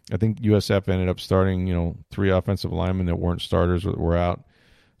 I think USF ended up starting, 3 offensive linemen that weren't starters that were out.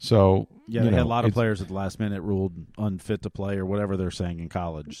 So they had a lot of players at the last minute ruled unfit to play or whatever they're saying in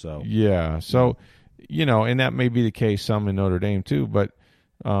college. So and that may be the case some in Notre Dame too. But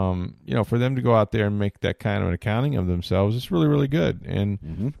for them to go out there and make that kind of an accounting of themselves, it's really, really good.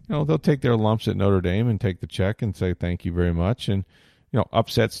 And they'll take their lumps at Notre Dame and take the check and say thank you very much. And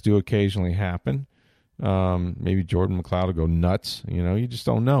upsets do occasionally happen. Maybe Jordan McLeod will go nuts. You just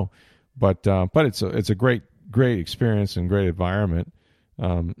don't know. But it's a great experience and great environment.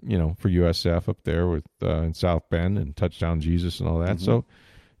 For USF up there with in South Bend and Touchdown Jesus and all that. So,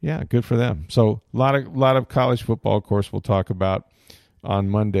 yeah, good for them. So a lot of college football, of course, we'll talk about on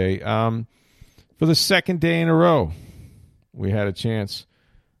Monday. For the second day in a row, we had a chance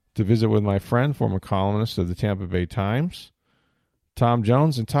to visit with my friend, former columnist of the Tampa Bay Times, Tom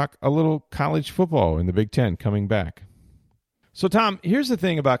Jones, and talk a little college football in the Big Ten coming back. So, Tom, here's the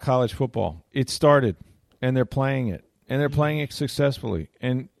thing about college football. It started, and they're playing it, and they're playing it successfully.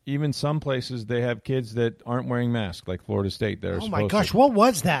 And even some places, they have kids that aren't wearing masks, like Florida State. That are oh, my gosh, what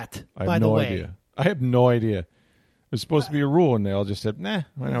was that, by the way? I have no idea. It was supposed to be a rule, and they all just said, nah,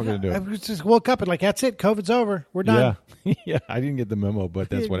 we're not going to do it. I just woke up and that's it, COVID's over. We're done. Yeah, I didn't get the memo, but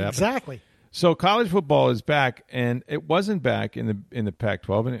that's what happened. Exactly. So college football is back, and it wasn't back in the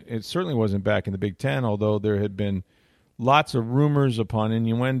Pac-12, and it certainly wasn't back in the Big Ten, although there had been lots of rumors upon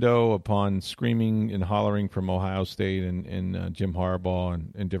innuendo, upon screaming and hollering from Ohio State and Jim Harbaugh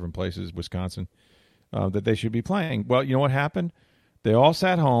and different places, Wisconsin, that they should be playing. Well, you know what happened? They all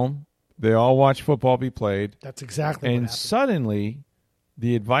sat home. They all watched football be played. That's exactly what And happened. suddenly,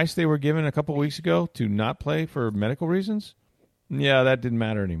 the advice they were given a couple of weeks ago to not play for medical reasons, yeah, that didn't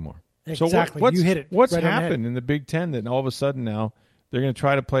matter anymore. Exactly. So You hit it What's right on the head. happened in the Big Ten that all of a sudden now they're going to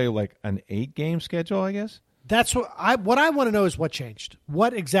try to play like an 8-game schedule, I guess? That's what I want to know is what changed.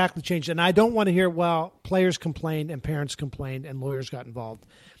 What exactly changed? And I don't want to hear, well, players complained and parents complained and lawyers got involved.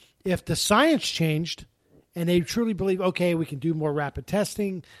 If the science changed and they truly believe, okay, we can do more rapid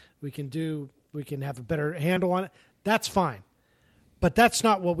testing, we can have a better handle on it, that's fine. But that's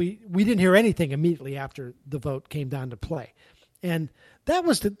not what we didn't hear anything immediately after the vote came down to play. And that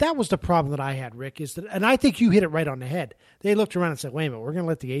was the problem that I had, Rick, is that, and I think you hit it right on the head. They looked around and said, "Wait a minute, we're going to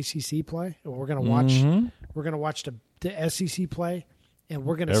let the ACC play, or we're going to watch the SEC play, and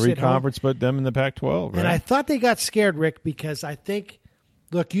we're going to Every sit home." conference but them in the Pac-12, right? And I thought they got scared, Rick, because I think,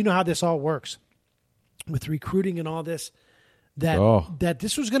 look, you know how this all works with recruiting and all this. That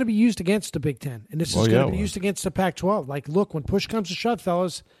this was going to be used against the Big Ten, and this is going to be used against the Pac-12. Like, look, when push comes to shove,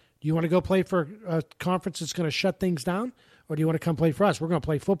 fellas, do you want to go play for a conference that's going to shut things down, or do you want to come play for us? We're going to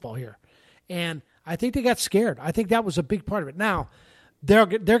play football here. And I think they got scared. I think that was a big part of it. Now, they're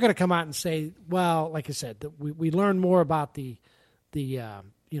going to come out and say, well, like I said, we learned more about the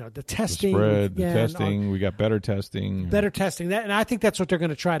testing. The spread, the testing. We got better testing. Better testing. And I think that's what they're going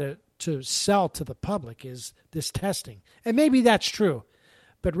to try to sell to the public is this testing. And maybe that's true.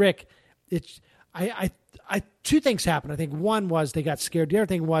 But, Rick, two things happened. I think one was they got scared. The other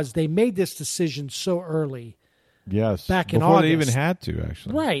thing was they made this decision so early. Yes, back in before August. They even had to,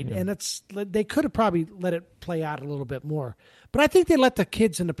 actually. Right, yeah. And they could have probably let it play out a little bit more. But I think they let the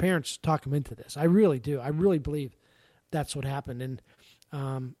kids and the parents talk them into this. I really do. I really believe that's what happened.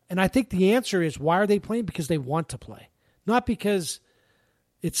 And I think the answer is, why are they playing? Because they want to play. Not because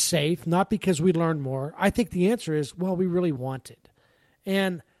it's safe, not because we learned more. I think the answer is, well, we really want it.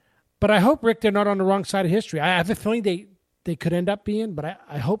 But I hope, Rick, they're not on the wrong side of history. I have a feeling they could end up being, but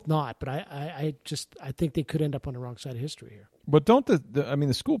I hope not. But I think they could end up on the wrong side of history here. But don't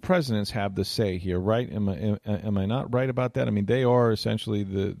the school presidents have the say here, right? Am I not right about that? I mean, they are essentially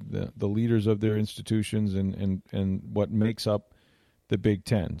the leaders of their institutions and what makes up the Big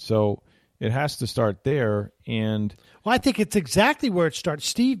Ten. So it has to start there. And well, I think it's exactly where it starts.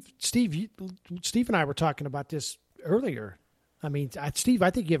 Steve and I were talking about this earlier. I mean, Steve, I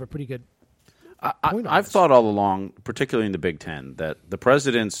think you have a pretty good point on I've this. thought all along, particularly in the Big Ten, that the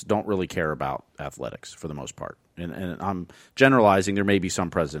presidents don't really care about athletics for the most part. And I'm generalizing. There may be some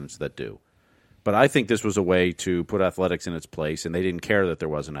presidents that do. But I think this was a way to put athletics in its place, and they didn't care that there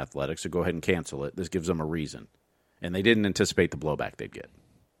wasn't athletics, so go ahead and cancel it. This gives them a reason. And they didn't anticipate the blowback they'd get.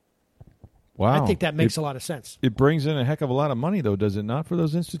 wow, I think that makes a lot of sense. It brings in a heck of a lot of money, though, does it not, for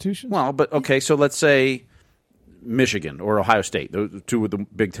those institutions? Well, but okay, so let's say Michigan or Ohio State, those two of the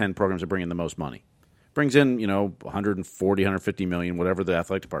Big Ten programs that bring in the most money. Brings in, 140, 150 million, whatever the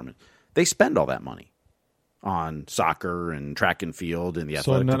athletic department. They spend all that money on soccer and track and field and the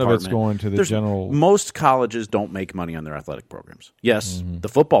athletic department. So none of it's going to the general. Most colleges don't make money on their athletic programs. Yes, the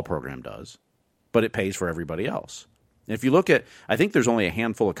football program does, but it pays for everybody else. And if you look at, I think there's only a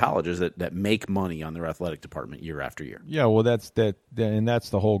handful of colleges that make money on their athletic department year after year. Yeah, well, that's the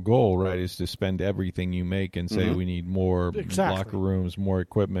whole goal, right? Is to spend everything you make and say we need more locker rooms, more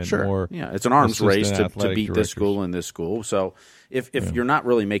equipment, more. Yeah, it's an arms race to beat directors. this school and this school. So if you're not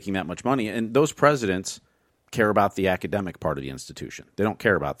really making that much money, and those presidents care about the academic part of the institution, they don't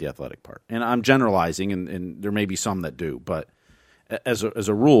care about the athletic part. And I'm generalizing, and there may be some that do, but as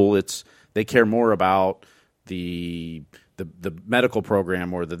a rule, they care more about the medical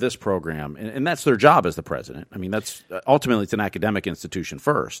program or this program, and that's their job as the president. I mean, that's ultimately it's an academic institution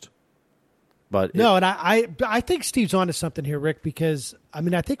first. But and I think Steve's onto something here, Rick, because I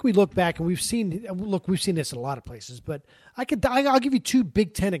mean I think we look back and we've seen this in a lot of places, but I'll give you two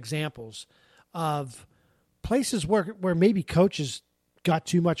Big Ten examples of places where maybe coaches got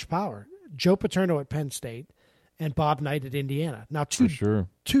too much power. Joe Paterno at Penn State and Bob Knight at Indiana. Now two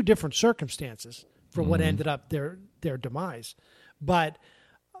different circumstances for what ended up their demise. But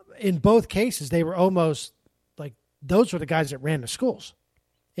in both cases, they were almost like those were the guys that ran the schools.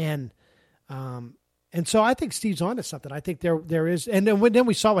 And so I think Steve's onto something. I think there is, and then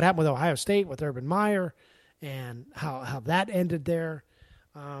we saw what happened with Ohio State with Urban Meyer and how that ended there.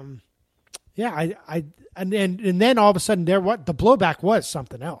 And then all of a sudden the blowback was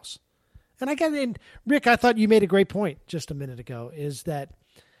something else. And Rick, I thought you made a great point just a minute ago, is that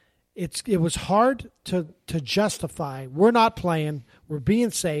it was hard to justify, we're not playing, we're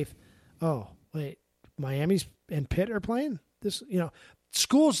being safe. Oh, wait, Miami's and Pitt are playing? This,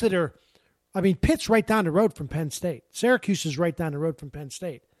 schools that are, Pitt's right down the road from Penn State. Syracuse is right down the road from Penn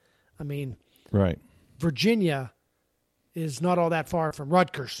State. Right. Virginia is not all that far from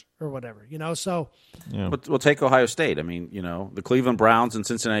Rutgers or whatever, so. Yeah. We'll take Ohio State. The Cleveland Browns and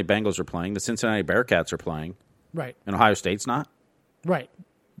Cincinnati Bengals are playing. The Cincinnati Bearcats are playing. Right. And Ohio State's not? Right.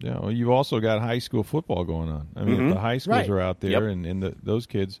 Yeah, well, you've also got high school football going on. The high schools are out there and those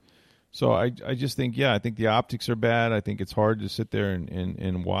kids. So I just think, I think the optics are bad. I think it's hard to sit there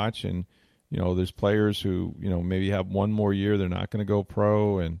and watch. And, there's players who, maybe have one more year. They're not going to go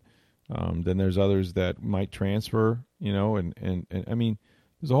pro. And then there's others that might transfer, and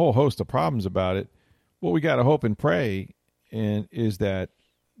there's a whole host of problems about it. What we got to hope and pray is that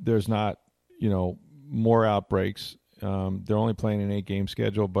there's not, more outbreaks. They're only playing an 8-game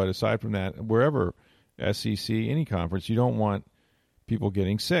schedule, but aside from that, wherever, SEC, any conference, you don't want people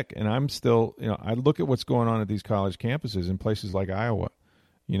getting sick. And I'm still, I look at what's going on at these college campuses in places like Iowa,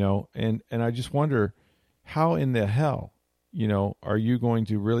 and I just wonder how in the hell, are you going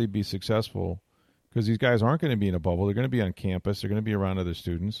to really be successful? Because these guys aren't going to be in a bubble. They're going to be on campus. They're going to be around other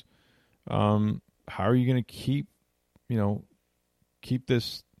students. How are you going to keep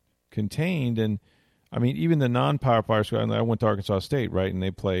this contained? And even the non-Power 5 squad, I went to Arkansas State, right, and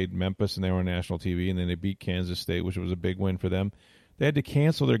they played Memphis, and they were on national TV, and then they beat Kansas State, which was a big win for them. They had to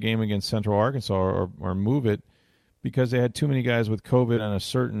cancel their game against Central Arkansas or move it because they had too many guys with COVID on a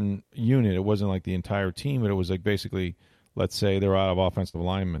certain unit. It wasn't like the entire team, but it was like basically, let's say they're out of offensive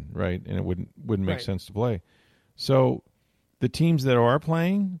linemen, right, and it wouldn't make sense to play. So the teams that are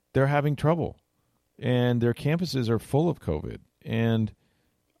playing, they're having trouble, and their campuses are full of COVID, and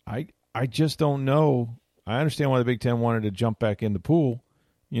I just don't know. I understand why the Big Ten wanted to jump back in the pool,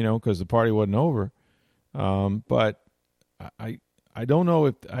 because the party wasn't over. But I don't know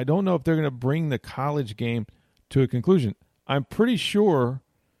if they're going to bring the college game to a conclusion. I'm pretty sure,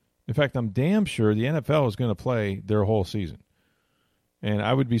 in fact, I'm damn sure the NFL is going to play their whole season, and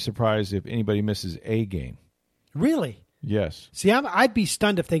I would be surprised if anybody misses a game. Really? Yes. See, I'd be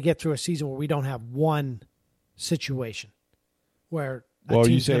stunned if they get through a season where we don't have one situation where. Well,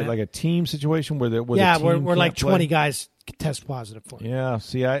 you say like a team situation where the where like 20 guys test positive for it. Yeah,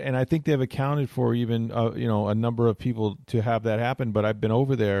 see, I think they've accounted for even a number of people to have that happen. But I've been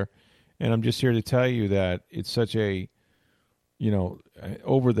over there, and I'm just here to tell you that it's such a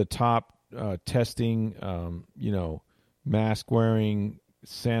over the top testing, mask wearing,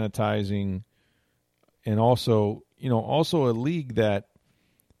 sanitizing, and also a league that.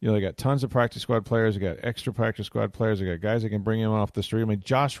 They got tons of practice squad players. They got extra practice squad players. They got guys that can bring him off the street.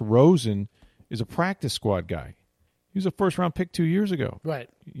 Josh Rosen is a practice squad guy. He was a first-round pick 2 years ago. Right.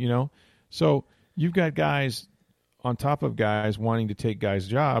 So you've got guys on top of guys wanting to take guys'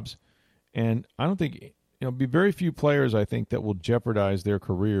 jobs, and I don't think be very few players I think that will jeopardize their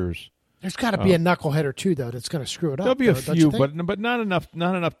careers. There's got to be a knucklehead or two though that's going to screw it up. There'll be a few, but not enough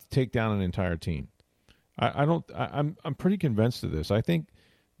to take down an entire team. I'm pretty convinced of this. I think.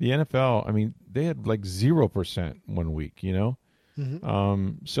 The NFL, they had like 0% 1 week,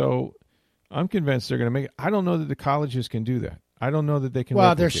 Mm-hmm. So I'm convinced they're going to make it. I don't know that the colleges can do that. I don't know that they can.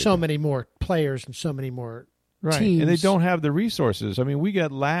 Well, there's so many more players and so many more teams. And they don't have the resources. We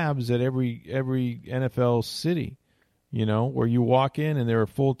got labs at every NFL city, where you walk in and there are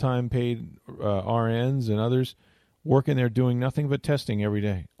full-time paid RNs and others working there doing nothing but testing every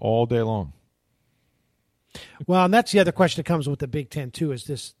day, all day long. Well, and that's the other question that comes with the Big Ten too. Is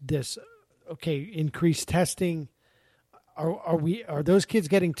this increased testing? Are those kids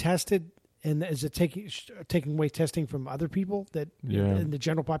getting tested, and is it taking away testing from other people in the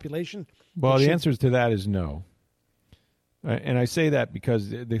general population? Well, the answer to that is no. And I say that because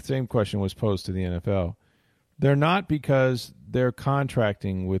the same question was posed to the NFL. They're not, because they're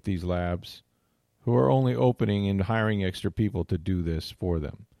contracting with these labs who are only opening and hiring extra people to do this for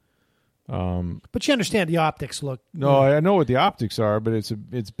them. But you understand the optics look. No, I know what the optics are, but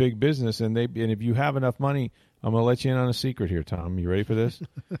it's big business, and if you have enough money, I'm going to let you in on a secret here, Tom. You ready for this?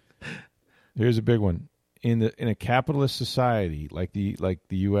 Here's a big one. In a capitalist society like the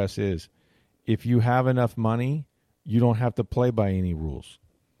U.S. is, if you have enough money, you don't have to play by any rules.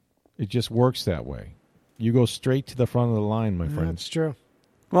 It just works that way. You go straight to the front of the line, my friend. That's true.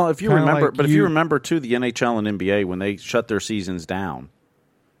 Well, if you remember, if you remember too, the NHL and NBA when they shut their seasons down.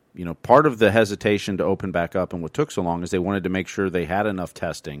 Part of the hesitation to open back up and what took so long is they wanted to make sure they had enough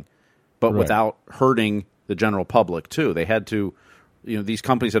testing, but without hurting the general public too. They had to these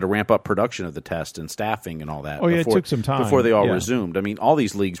companies had to ramp up production of the test and staffing and all that. Oh, yeah, it took some time. Before they all Yeah. resumed. I mean, all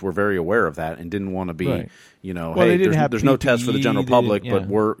these leagues were very aware of that and didn't want to be, Right. Well, they hey, didn't have there's no test for the PPE, general they public, didn't-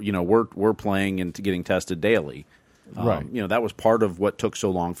 but yeah. we're playing and getting tested daily. Right. That was part of what took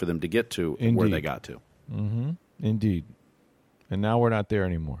so long for them to get to where Indeed. they got to. Indeed. And now we're not there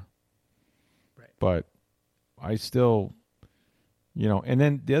anymore. Right. But I still, and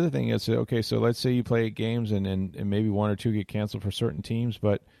then the other thing is, okay, so let's say you play 8 games and maybe 1 or 2 get canceled for certain teams,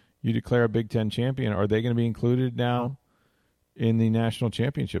 but you declare a Big Ten champion. Are they going to be included now in the national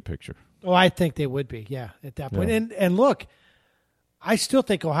championship picture? Oh, I think they would be, yeah, at that point. Yeah. And look, I still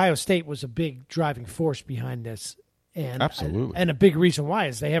think Ohio State was a big driving force behind this. And Absolutely. And a big reason why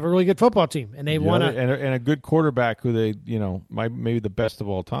is they have a really good football team, and they want to. And a good quarterback who they, maybe the best of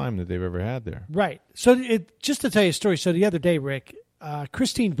all time that they've ever had there. Right. So just to tell you a story. So the other day, Rick,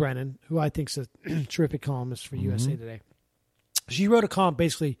 Christine Brennan, who I think is a terrific columnist for USA Today, she wrote a column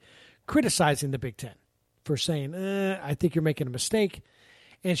basically criticizing the Big Ten for saying, I think you're making a mistake.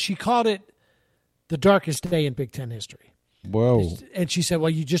 And she called it the darkest day in Big Ten history. Whoa. And she said, well,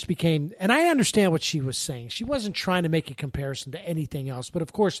 you just became, and I understand what she was saying. She wasn't trying to make a comparison to anything else. But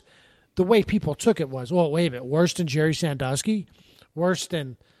of course, the way people took it was, well, wait a minute, worse than Jerry Sandusky, worse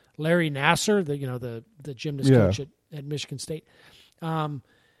than Larry Nassar, the gymnast coach at Michigan State.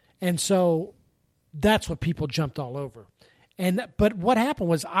 And so that's what people jumped all over. But what happened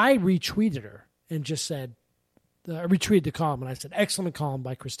was I retweeted her and just said, I retweeted the column, and I said, excellent column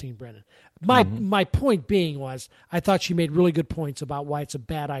by Christine Brennan. My point being was I thought she made really good points about why it's a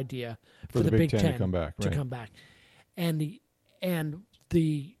bad idea for the Big Ten to come back. to Right. come back. And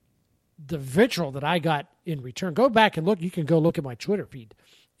the vitriol that I got in return, go back and look. You can go look at my Twitter feed.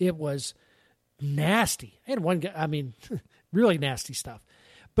 It was nasty. I had one guy, really nasty stuff.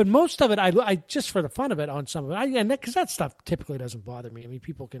 But most of it, I just for the fun of it on some of it, because that stuff typically doesn't bother me. I mean,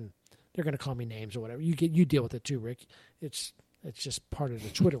 people they're going to call me names or whatever. You deal with it too, Rick. It's just part of the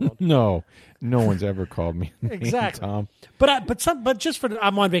Twitter world. No one's ever called me names, Exactly. Tom. But just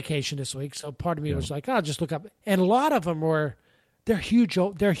I'm on vacation this week, so part of me was like, I'll just look up. And a lot of them they're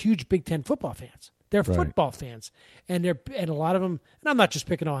huge Big Ten football fans. They're Right. football fans, and a lot of them. And I'm not just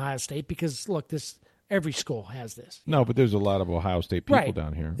picking Ohio State because look, every school has this. No, but there's a lot of Ohio State people Right.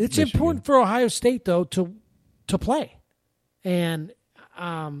 down here. It's Michigan. important for Ohio State though to play, and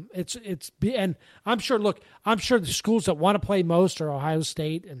and I'm sure the schools that want to play most are Ohio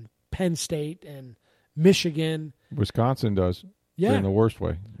State and Penn State and Michigan. Wisconsin does. Yeah. In the worst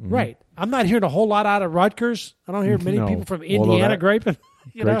way. Mhm. Right. I'm not hearing a whole lot out of Rutgers. I don't hear many No. people from Although Indiana that- griping.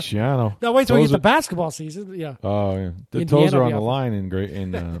 Greg Schiano. No, wait till we Those get the are- basketball season. Yeah, Oh, yeah. The Indiana toes are will on be the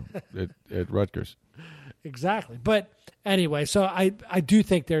off. line at Rutgers. exactly. But anyway, so I do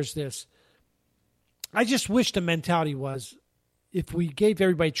think there's this. I just wish the mentality was, if we gave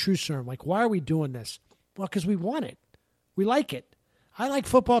everybody true serum, like, why are we doing this? Well, because we want it. We like it. I like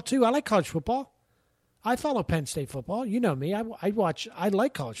football too. I like college football. I follow Penn State football. You know me. I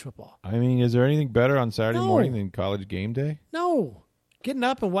like college football. I mean, is there anything better on Saturday No. morning than college game day? No. Getting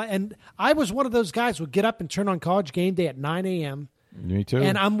up and I was one of those guys who would get up and turn on College Game Day at 9 a.m. Me too.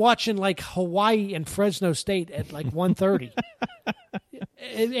 And I'm watching like Hawaii and Fresno State at like 1:30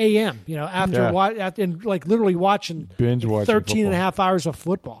 a.m. After and like literally watching Binge watching 13 and a half hours of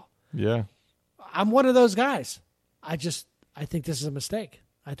football. Yeah. I'm one of those guys. I think this is a mistake.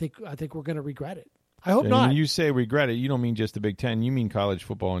 I think we're going to regret it. I hope And not. when you say regret it, you don't mean just the Big Ten. You mean college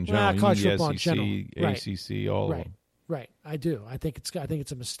football in general. Nah, college you mean football in the SEC, general. Right. ACC, all of Right. them. Right. I do. I think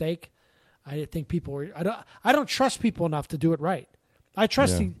it's a mistake. I think people I don't trust people enough to do it right. I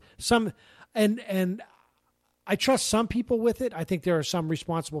trust some and I trust some people with it. I think there are some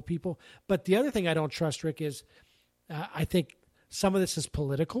responsible people. But the other thing I don't trust, Rick, is I think some of this is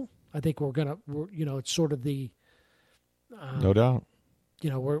political. I think it's sort of the No doubt.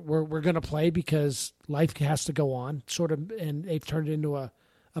 we're going to play because life has to go on, sort of, and they've turned it into a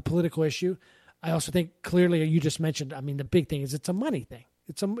political issue. I also think clearly, you just mentioned, the big thing is it's a money thing.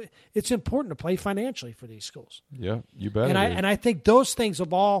 It's important to play financially for these schools. Yeah, you bet. And I think those things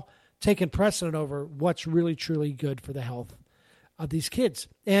have all taken precedent over what's really truly good for the health of these kids,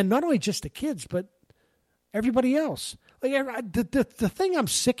 and not only just the kids, but everybody else. Like the thing I'm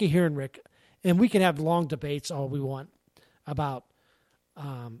sick of hearing, Rick, and we can have long debates all we want about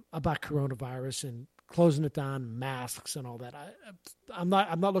coronavirus and closing it down, masks and all that. I'm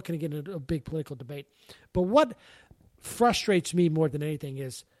not looking to get into a big political debate, but what frustrates me more than anything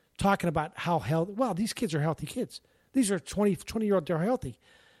is talking about how healthy. Well, these kids are healthy kids. These are 20-year-old. They're healthy.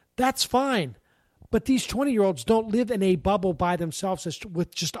 That's fine, But these 20-year-olds don't live in a bubble by themselves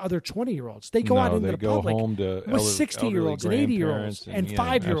with just other 20-year-olds. They go out into the public home to with 60-years and 80-year-olds and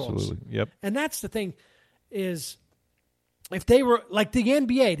 5-year-olds. Absolutely. Yep. And that's the thing is, if they were like the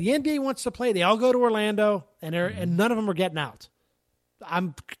NBA wants to play. They all go to Orlando, and none of them are getting out.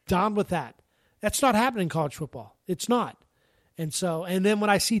 I'm down with that. That's not happening in college football. It's not. And then when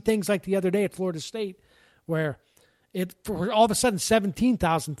I see things like the other day at Florida State, where all of a sudden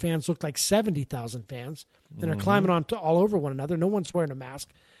 17,000 fans look like 70,000 fans, and they're climbing on all over one another. No one's wearing a mask.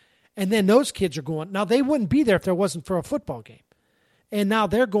 And then those kids are going. Now, they wouldn't be there if there wasn't for a football game. And now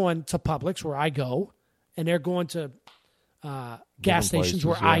they're going to Publix, where I go, and they're going to gas stations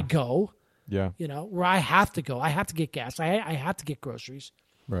where I go. Yeah. Where I have to go. I have to get gas. I have to get groceries.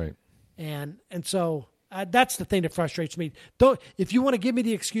 Right. And so that's the thing that frustrates me. If you want to give me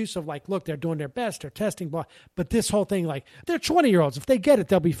the excuse of like, look, they're doing their best, they're testing, but this whole thing, like, they're 20-year-olds. If they get it,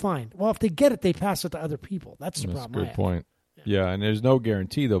 they'll be fine. Well, if they get it, they pass it to other people. That's the problem. That's a good point. Yeah, and there's no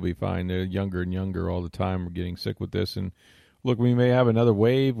guarantee they'll be fine. They're younger and younger all the time. We're getting sick with this. And look, we may have another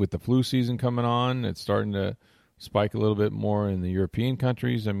wave with the flu season coming on. It's starting to spike a little bit more in the European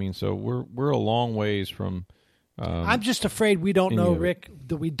countries. I mean, so we're a long ways from. I'm just afraid we don't know, Rick,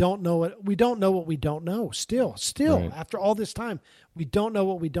 that we don't know what we don't know. Still, right. After all this time, we don't know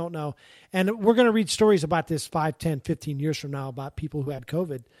what we don't know. And we're going to read stories about this 5, 10, 15 years from now about people who had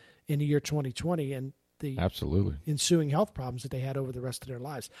COVID in the year 2020 and the absolutely ensuing health problems that they had over the rest of their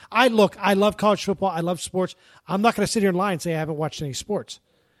lives. I love college football. I love sports. I'm not going to sit here and lie and say I haven't watched any sports.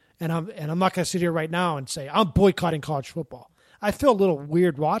 And I'm not going to sit here right now and say I'm boycotting college football. I feel a little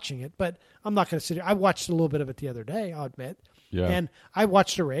weird watching it, but I'm not going to sit here. I watched a little bit of it the other day, I'll admit. Yeah. And I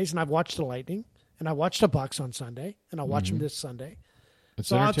watched the Rays, and I've watched the Lightning, and I watched the Bucks on Sunday, and I'll watch them this Sunday.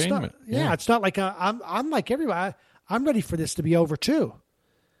 It's entertainment. It's not like I'm like everybody. I'm ready for this to be over too.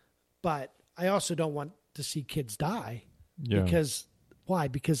 But I also don't want to see kids die. Yeah. Because why?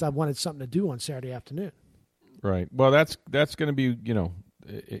 Because I wanted something to do on Saturday afternoon. Right. Well, that's going to be,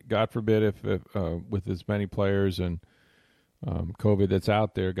 God forbid if with as many players and COVID that's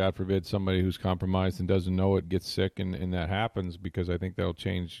out there, God forbid somebody who's compromised and doesn't know it gets sick and that happens, because I think that'll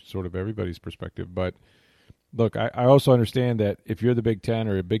change sort of everybody's perspective. But look, I also understand that if you're the Big Ten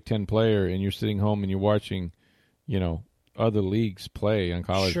or a Big Ten player and you're sitting home and you're watching, other leagues play on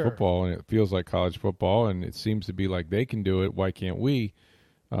college football, and it feels like college football and it seems to be like they can do it, why can't we?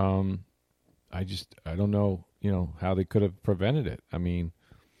 I don't know, how they could have prevented it. I mean,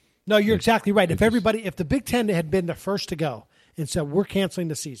 no, you're exactly right. If the Big Ten had been the first to go and said, we're canceling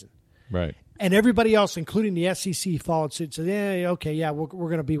the season. Right. And everybody else, including the SEC, followed suit, said, we're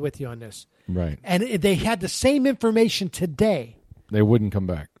going to be with you on this. Right. And they had the same information today. They wouldn't come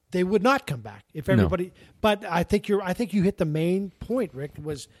back. They would not come back if everybody. No. But I think you hit the main point, Rick.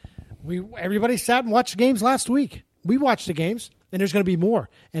 Everybody sat and watched the games last week. We watched the games, and there's going to be more.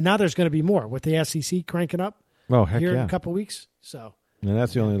 And now there's going to be more with the SEC cranking up here in a couple of weeks. So. And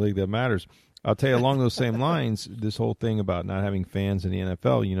that's the only league that matters. I'll tell you, along those same lines, this whole thing about not having fans in the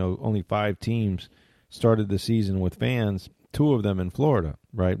NFL, only 5 teams started the season with fans, 2 of them in Florida,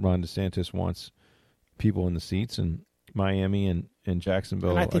 right? Ron DeSantis wants people in the seats, and Miami and Jacksonville.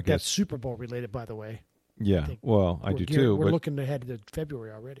 And I think that's Super Bowl related, by the way. Yeah, I do too. We're looking ahead to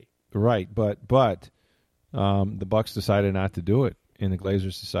February already. Right, but the Bucks decided not to do it, and the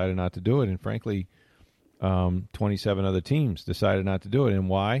Glazers decided not to do it, and frankly, 27 other teams decided not to do it. And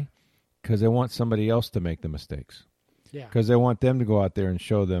why? Because they want somebody else to make the mistakes. Yeah. Because they want them to go out there and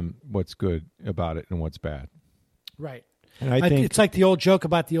show them what's good about it and what's bad. Right. And I think it's like the old joke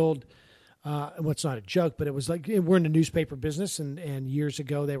about the old, it's not a joke, but it was like we're in the newspaper business, and years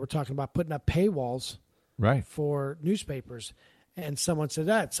ago they were talking about putting up paywalls for newspapers. And someone said,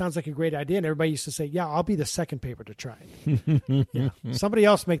 it sounds like a great idea. And everybody used to say, yeah, I'll be the second paper to try it. Yeah. Somebody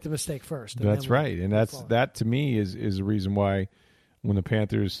else make the mistake first. That's right. And that to me is the reason why when the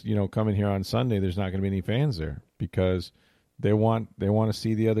Panthers, come in here on Sunday, there's not going to be any fans there, because they want to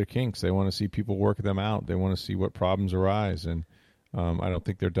see the other kinks. They want to see people work them out. They want to see what problems arise. And I don't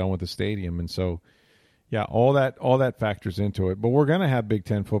think they're done with the stadium. And so, yeah, all that factors into it. But we're going to have Big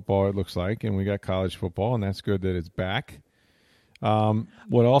Ten football, it looks like, and we got college football, and that's good that it's back.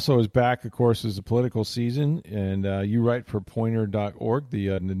 What also is back, of course, is the political season, and you write for Poynter.org,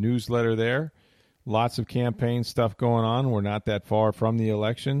 the newsletter there. Lots of campaign stuff going on. We're not that far from the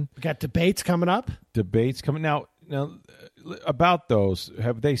election. We got debates coming up. Now, about those,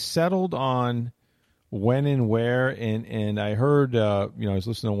 have they settled on when and where? And I heard, I was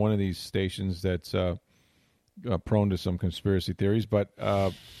listening to one of these stations that's prone to some conspiracy theories, but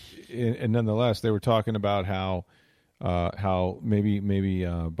and nonetheless, they were talking about how how maybe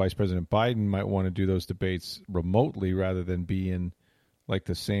Vice President Biden might want to do those debates remotely rather than be in like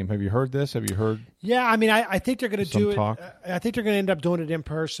the same. Have you heard this? Have you heard? Yeah, I mean, I think they're going to do it. Talk? I think they're going to end up doing it in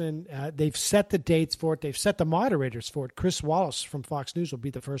person. They've set the dates for it. They've set the moderators for it. Chris Wallace from Fox News will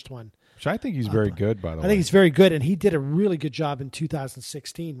be the first one. Which I think he's very good, by the way. I think he's very good, and he did a really good job in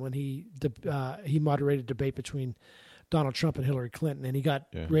 2016 when he moderated a debate between Donald Trump and Hillary Clinton, and he got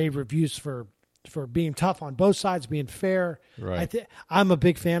rave reviews for being tough on both sides, being fair. Right. I'm a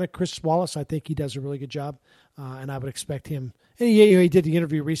big fan of Chris Wallace. I think he does a really good job, and I would expect him. And he did the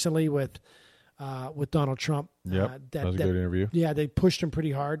interview recently with Donald Trump. Yep, that was a good interview. Yeah, they pushed him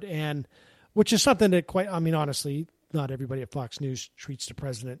pretty hard, and which is something that honestly, not everybody at Fox News treats the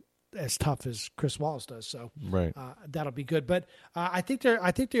president as tough as Chris Wallace does. So right. That'll be good. But I think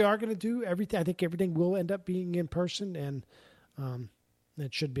they are going to do everything. I think everything will end up being in person, and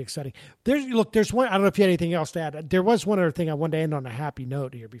it should be exciting. There's one. I don't know if you had anything else to add. There was one other thing I wanted to end on a happy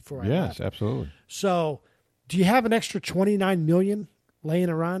note here before I left. Yes, absolutely. So, do you have an extra $29 million laying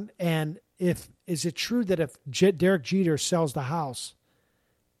around? And is it true that if Derek Jeter sells the house,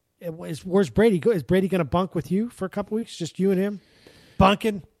 where's Brady? Is Brady going to bunk with you for a couple weeks? Just you and him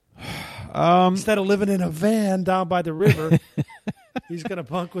bunking? Instead of living in a van down by the river, he's going to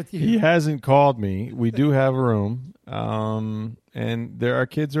bunk with you. He hasn't called me. We do have a room, and our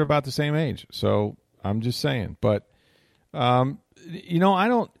kids are about the same age. So I'm just saying. But I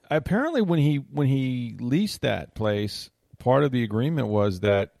don't. Apparently, when he leased that place, part of the agreement was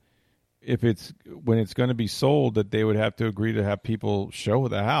that when it's going to be sold, that they would have to agree to have people show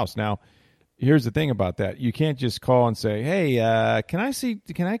the house. Now, here's the thing about that: you can't just call and say, "Hey, can I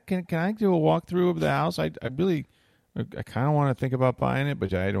do a walkthrough of the house? I kind of want to think about buying it,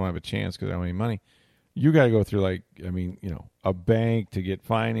 but I don't have a chance because I don't have any money." You got to go through a bank to get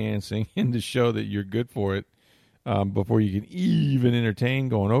financing and to show that you're good for it before you can even entertain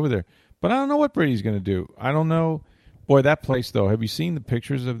going over there. But I don't know what Brady's going to do. I don't know. Boy, that place though. Have you seen the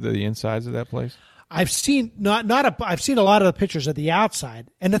pictures of the insides of that place? I've seen I've seen a lot of the pictures of the outside,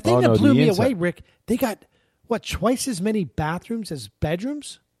 and the thing that blew me away, Rick, they got twice as many bathrooms as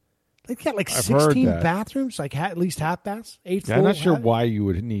bedrooms. They've got 16 bathrooms, at least half baths, 8 full. I'm not sure why you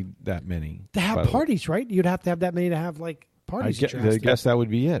would need that many to have parties, right? You'd have to have that many to have parties. I guess that would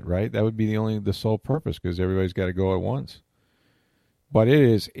be it, right? That would be the sole purpose because everybody's got to go at once. But it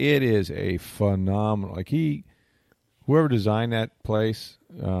is a phenomenal. Whoever designed that place.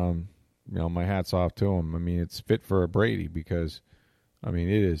 My hat's off to him. I mean, it's fit for a Brady because,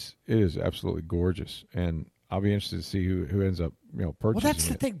 it is absolutely gorgeous, and I'll be interested to see who ends up purchasing. Well, that's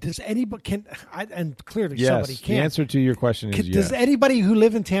the thing. Does anybody and clearly yes, somebody can. The answer to your question is yes. Does anybody who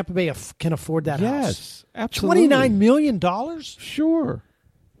live in Tampa Bay can afford that house? Yes, absolutely. $29 million? Sure.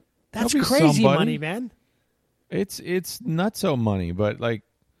 That's crazy money, man. It's nutso money, but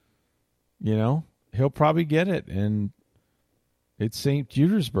he'll probably get it, and it's St.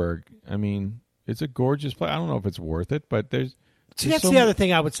 Petersburg. I mean, it's a gorgeous place. I don't know if it's worth it, but there's. See, that's the other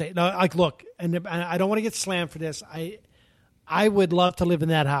thing I would say. No, look, and I don't want to get slammed for this. I would love to live in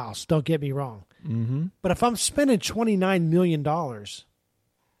that house. Don't get me wrong. Mm-hmm. But if I'm spending $29 million on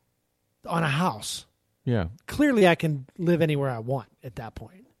a house, yeah, clearly I can live anywhere I want at that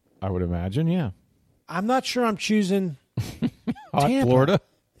point. I would imagine, yeah. I'm not sure I'm choosing hot Tampa. Florida.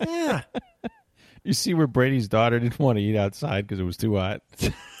 Yeah. You see where Brady's daughter didn't want to eat outside because it was too hot.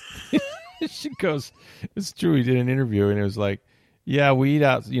 She goes, it's true. He did an interview and it was like, yeah, we eat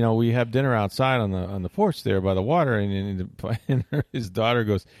out. We have dinner outside on the porch there by the water. And his daughter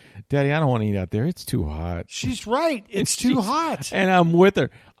goes, Daddy, I don't want to eat out there. It's too hot. She's right. It's too hot. And I'm with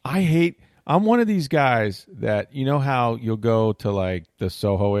her. I'm one of these guys that, how you'll go to the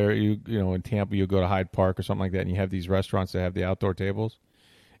Soho area, in Tampa, you'll go to Hyde Park or something like that. And you have these restaurants that have the outdoor tables.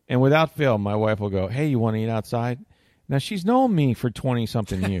 And without fail, my wife will go, hey, you want to eat outside? Now, she's known me for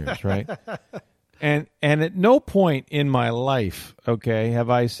 20-something years, right? And at no point in my life, okay, have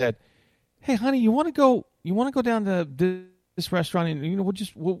I said, hey, honey, you want to go down to this restaurant and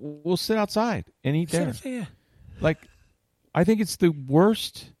we'll sit outside and eat there. Yeah. I think it's the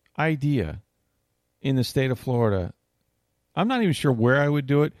worst idea in the state of Florida. I'm not even sure where I would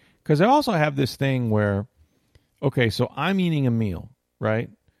do it because I also have this thing where, okay, so I'm eating a meal, right?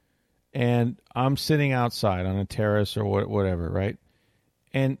 And I'm sitting outside on a terrace or whatever, right?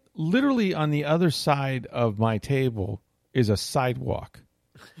 And literally on the other side of my table is a sidewalk,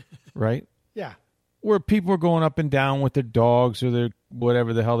 right? Yeah. Where people are going up and down with their dogs or their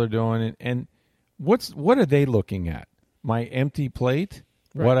whatever the hell they're doing. And what are they looking at? My empty plate?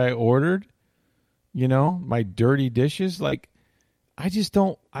 Right. What I ordered? My dirty dishes?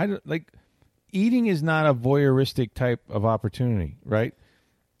 eating is not a voyeuristic type of opportunity, right?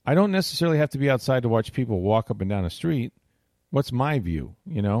 I don't necessarily have to be outside to watch people walk up and down a street. What's my view?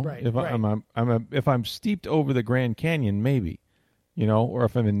 You know, Right, if right. if I'm steeped over the Grand Canyon, maybe, you know, or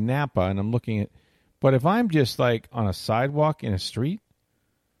if I'm in Napa and I'm looking at, but if I'm just like on a sidewalk in a street,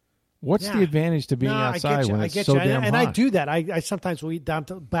 what's the advantage to being outside when it's so damn hot? And I do that. I sometimes will eat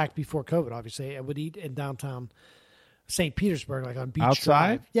back before COVID. Obviously, I would eat in downtown St. Petersburg, like on Beach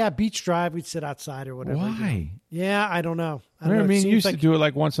Outside? Drive. Yeah, Beach Drive. We'd sit outside or whatever. Why? Yeah, I don't know. I mean, you used to do it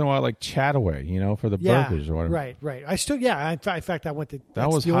like once in a while, like Chataway, you know, for the burgers or whatever. Right. I still, in fact, I went to.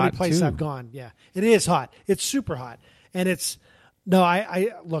 That's was the only hot, place too. I've gone. Yeah, it is hot. It's super hot, and it's no. I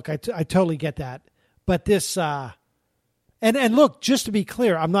totally get that, but this, and look, just to be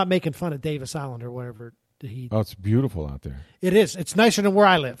clear, I'm not making fun of Davis Island or whatever. Oh, it's beautiful out there. It is. It's nicer than where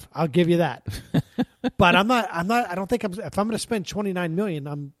I live. I'll give you that. But I'm not. I don't think if I'm going to spend $29 million,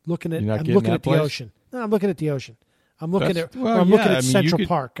 I'm looking at. I'm looking at the ocean. No, I'm looking at the ocean. I'm looking looking at Central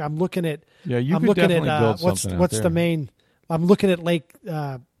Park. I'm looking at. Yeah, you I'm could looking definitely at build something out what's there. the main. I'm looking at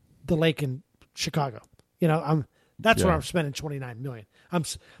the lake in Chicago. You know, that's where I'm spending $29 million. I'm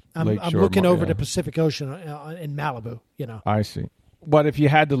Lakeshore, looking over yeah. the Pacific Ocean in Malibu. You know, I see. But if you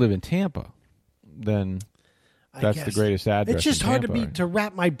had to live in Tampa, then that's the guess. greatest address. It's just in hard Tampa, right? to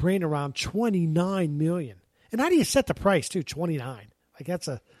wrap my brain around $29 million. And how do you set the price too? 29. Like that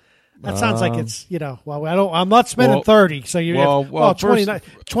sounds like it's, you know, well, I'm not spending 30. So you well, have 29,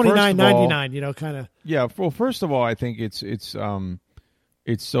 first of 29.99, you know, kind of. Yeah. Well, first of all, I think it's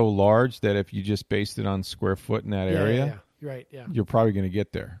so large that if you just based it on square foot in that area, Yeah. Right. Yeah. you're probably going to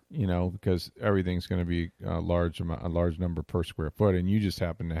get there, you know, because everything's going to be a large number per square foot, and you just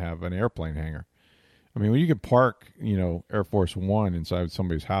happen to have an airplane hangar. I mean, when you could park, you know, Air Force One inside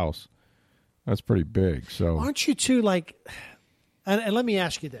somebody's house, that's pretty big. So Aren't you too like, and let me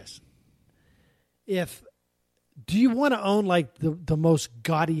ask you this. Do you want to own like the most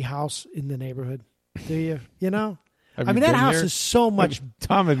gaudy house in the neighborhood? Do you? You know? Have I you mean, that been house here? is so much.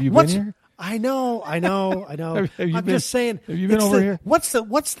 Tom, have you been here? I know. Have you I'm been- just saying. have you been it's over here?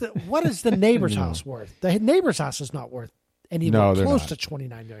 What is the neighbor's house worth? The neighbor's house is not worth anything No, they're close not. to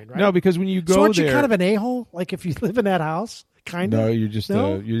 $29 million, right? No, because when you go so aren't there, you kind of an a-hole? Like if you live in that house, kind of. no, you're just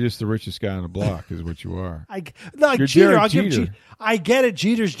No? you're just the richest guy on the block, is what you are. You're Jeter. Jeter. I'll give Jeter. I get it.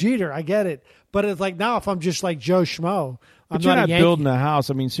 Jeter's Jeter. I get it. But it's like now, if I'm just like Joe Schmo, But I'm you're not not a Yankee. building a house.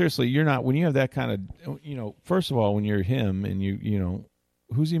 I mean, seriously, you're not. When you have that kind of, you know, first of all, when you're him and you know,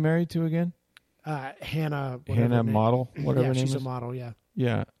 who's he married to again? Hannah. whatever Hannah her name- Model, whatever her name she's is. a model. Yeah.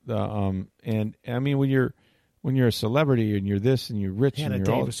 Yeah. And I mean, when you're a celebrity and you're this and you're rich Hannah and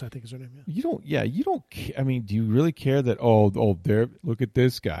you're Davis, I think is her name. Yeah. you don't. I mean, do you really care that? Oh, there. Look at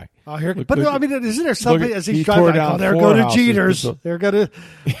this guy. Oh, here. Look- But look I at- mean, isn't there something look at- as he he's tore driving? Like, down oh, there 4 go to houses, Jeter's. but They're going to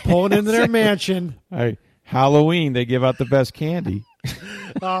pulling into their mansion. Hey, Halloween, they give out the best candy.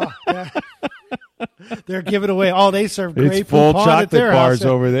 Oh, yeah. They're giving away. Oh, they serve great It's full poupon chocolate at their bars house.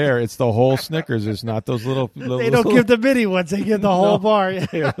 over there. It's the whole Snickers. It's not those little. They don't give the mini ones. They give the whole bar.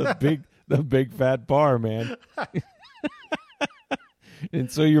 Yeah, the big fat bar, man.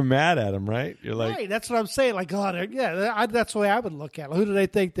 And so you're mad at them, right? You're like, Right, that's what I'm saying. Like, oh, that's the way I would look at it. Who do they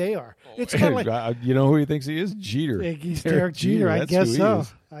think they are? It's kind of like you know who he thinks he is? Jeter. he's Derek Jeter. I That's guess who he so.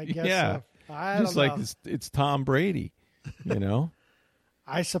 is. I guess yeah. so. I Just don't like know. it's Tom Brady, you know.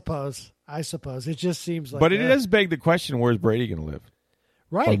 I suppose. It just seems like. But it does beg the question: where's Brady going to live?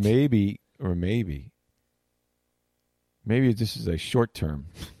 right. Or maybe this is a short term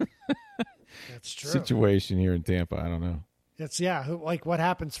That's true. situation here in Tampa. I don't know. It's like what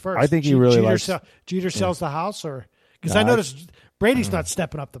happens first? I think he really likes- Jeter sells the house, or because No, I noticed Brady's not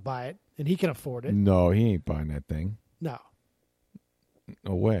stepping up to buy it, and he can afford it. No, he ain't buying that thing. No,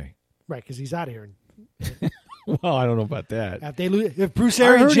 No way. right? Because he's out of here. Well, I don't know about that. If they lose, if Bruce I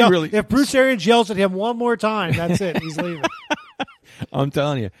Arians heard he really- if Bruce Arians yells at him one more time, that's it. He's leaving. I'm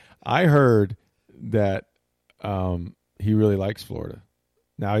telling you, I heard that he really likes Florida.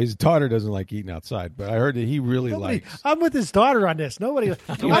 Now, his daughter doesn't like eating outside, but I heard that he really likes. I'm with his daughter on this. Nobody.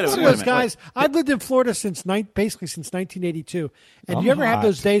 I'm one of those guys. I've lived in Florida basically since 1982. And I'm you ever have hot.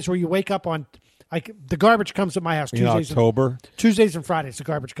 those days where you wake up on, like, the garbage comes at my house In October. Tuesdays and Fridays. The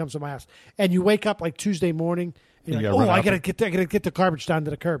garbage comes at my house, and you wake up like Tuesday morning. And You you're gotta like, run I gotta get the garbage down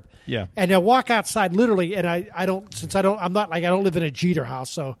to the curb. Yeah. And I walk outside literally, and I don't live in a Jeter house,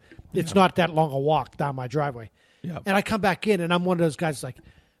 so it's not that long a walk down my driveway. Yeah. And I come back in, and I'm one of those guys like,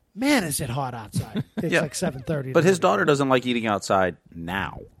 man, is it hot outside? It's like 7:30. But his daughter doesn't like eating outside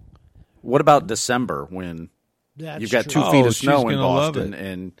now. What about December when That's You've got true. 2 feet of she's snow in gonna love Boston, it.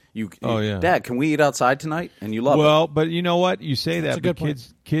 and you. Yeah. Dad, can we eat outside tonight? And you love it. Well, but you know what? You say That's that, a good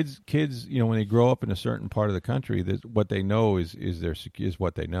but kids, when they grow up in a certain part of the country, what they know is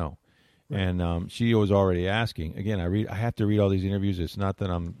what they know. Right. And she was already asking. Again, I have to read all these interviews. It's not that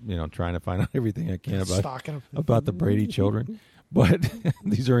I'm trying to find out everything I can about the Brady children, but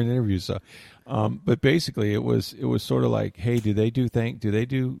these are in interviews. So, but basically, it was sort of like, hey, do they do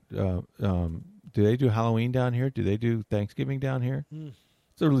Halloween down here? Do they do Thanksgiving down here?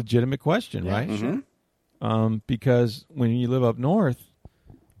 It's a legitimate question, right? Sure. Because when you live up north,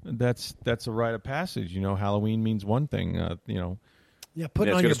 that's a rite of passage. Halloween means one thing. Yeah, put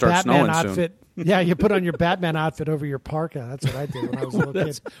Yeah, on it's your gonna start Batman snowing soon. outfit. Yeah, you put on your Batman outfit over your parka. That's what I did when I was a little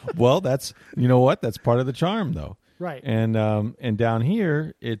kid. Well, that's that's part of the charm, though. Right. And down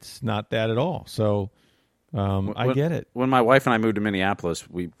here, it's not that at all. So I get it. When my wife and I moved to Minneapolis,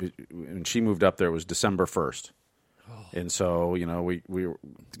 when she moved up there, it was December 1st. And so, we were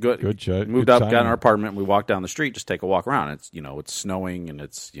good. Moved up, got in our apartment. We walked down the street, just take a walk around. It's it's snowing and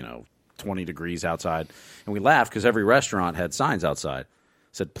it's 20 degrees outside, and we laughed because every restaurant had signs outside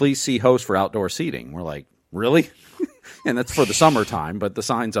said, "Please see host for outdoor seating." We're like, really? And that's for the summertime, but the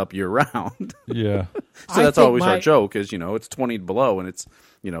sign's up year round. Yeah. So that's always our joke is it's 20 below and it's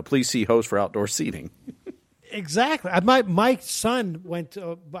please see host for outdoor seating. Exactly. My son went.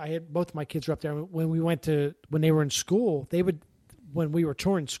 I had both my kids were up there when they were in school. When we were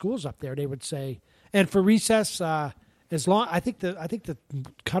touring schools up there, they would say, and for recess, as long I think the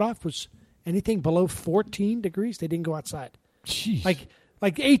cutoff was anything below 14 degrees, they didn't go outside. Jeez.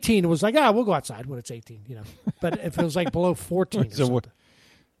 Like 18 was like, we'll go outside when it's 18, But if it was like below 14,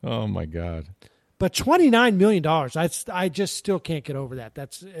 oh my God! But $29 million, I just still can't get over that.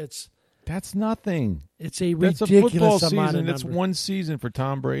 That's nothing. It's a That's ridiculous a football amount season. of number. That's one season for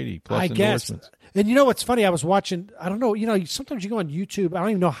Tom Brady plus I guess. endorsements. And what's funny? I was watching. I don't know. sometimes you go on YouTube. I don't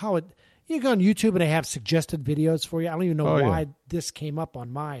even know how it. You go on YouTube and they have suggested videos for you. I don't even know why this came up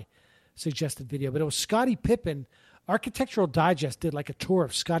on my suggested video, but it was Scottie Pippen. Architectural Digest did like a tour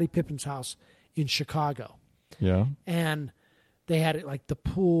of Scottie Pippen's house in Chicago. Yeah. And they had it like the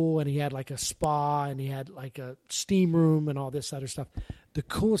pool, and he had like a spa, and he had like a steam room and all this other stuff. The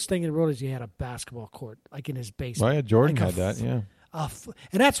coolest thing in the world is he had a basketball court like in his basement. Well, yeah, Jordan had that, yeah.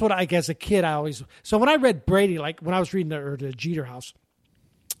 And that's what as a kid, so when I read Brady, like when I was reading the Jeter house,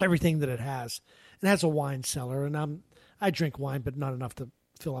 everything that it has a wine cellar, and I drink wine, but not enough to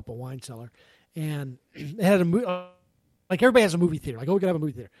fill up a wine cellar. And it had like everybody has a movie theater. Like, we could have a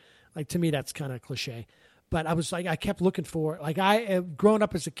movie theater. Like, to me, that's kind of cliche. But I was like, I kept looking for, like, growing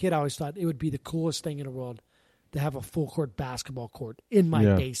up as a kid, I always thought it would be the coolest thing in the world to have a full court basketball court in my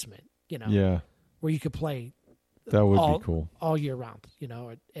basement, where you could play. That would be cool. All year round,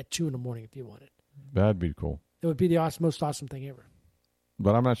 at 2 a.m. if you wanted. That'd be cool. It would be the most awesome thing ever.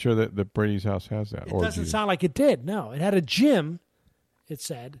 But I'm not sure that Brady's house has that. It doesn't sound like it did. No, it had a gym, it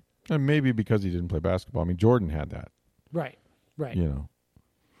said. And maybe because he didn't play basketball. I mean, Jordan had that. Right.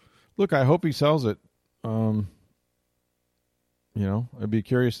 Look, I hope he sells it. I'd be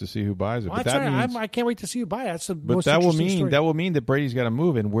curious to see who buys it. Well, but that means, I can't wait to see who buys it. That's the but most that interesting story. That will mean that Brady's got to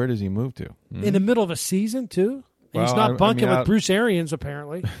move. And where does he move to? In the middle of a season, too? Well, he's not bunking with Bruce Arians,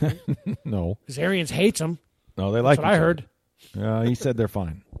 apparently. No. Because Arians hates him. No, they like That's what I heard. He said they're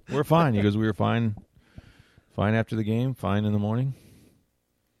fine. We're fine. He goes, we were fine. Fine after the game, fine in the morning.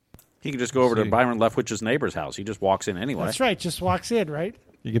 He can just go over to Byron Leftwich's neighbor's house. He just walks in anyway. That's right. Just walks in, right?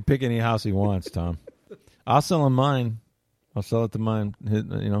 You can pick any house he wants, Tom. I'll sell him mine. I'll sell it to mine.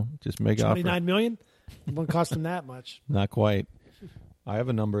 Just make it offer. $29 million? It won't cost him that much. Not quite. I have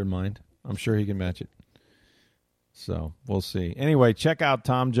a number in mind. I'm sure he can match it. So we'll see. Anyway, check out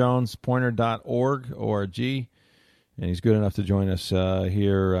Tom Jones, pointer.org, O-R-G. And he's good enough to join us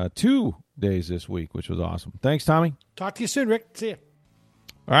here 2 days this week, which was awesome. Thanks, Tommy. Talk to you soon, Rick. See you.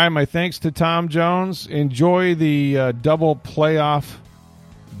 All right, my thanks to Tom Jones. Enjoy the double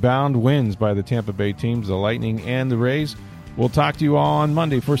playoff-bound wins by the Tampa Bay teams, the Lightning and the Rays. We'll talk to you all on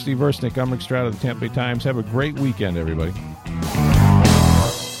Monday. For Steve Versnick, I'm Rick Stroud of the Tampa Bay Times. Have a great weekend, everybody.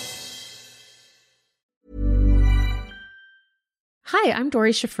 Hi, I'm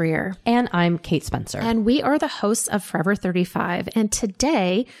Dori Shafrir. And I'm Kate Spencer. And we are the hosts of Forever 35. And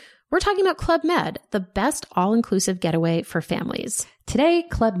today, we're talking about Club Med, the best all-inclusive getaway for families. Today,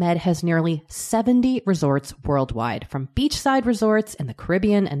 Club Med has nearly 70 resorts worldwide, from beachside resorts in the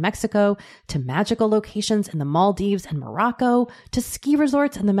Caribbean and Mexico to magical locations in the Maldives and Morocco to ski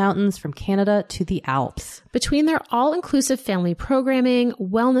resorts in the mountains from Canada to the Alps. Between their all-inclusive family programming,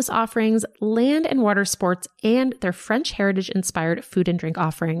 wellness offerings, land and water sports, and their French heritage-inspired food and drink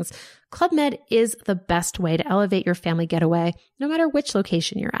offerings, Club Med is the best way to elevate your family getaway, no matter which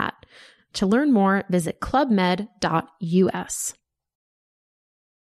location you're at. To learn more, visit clubmed.us.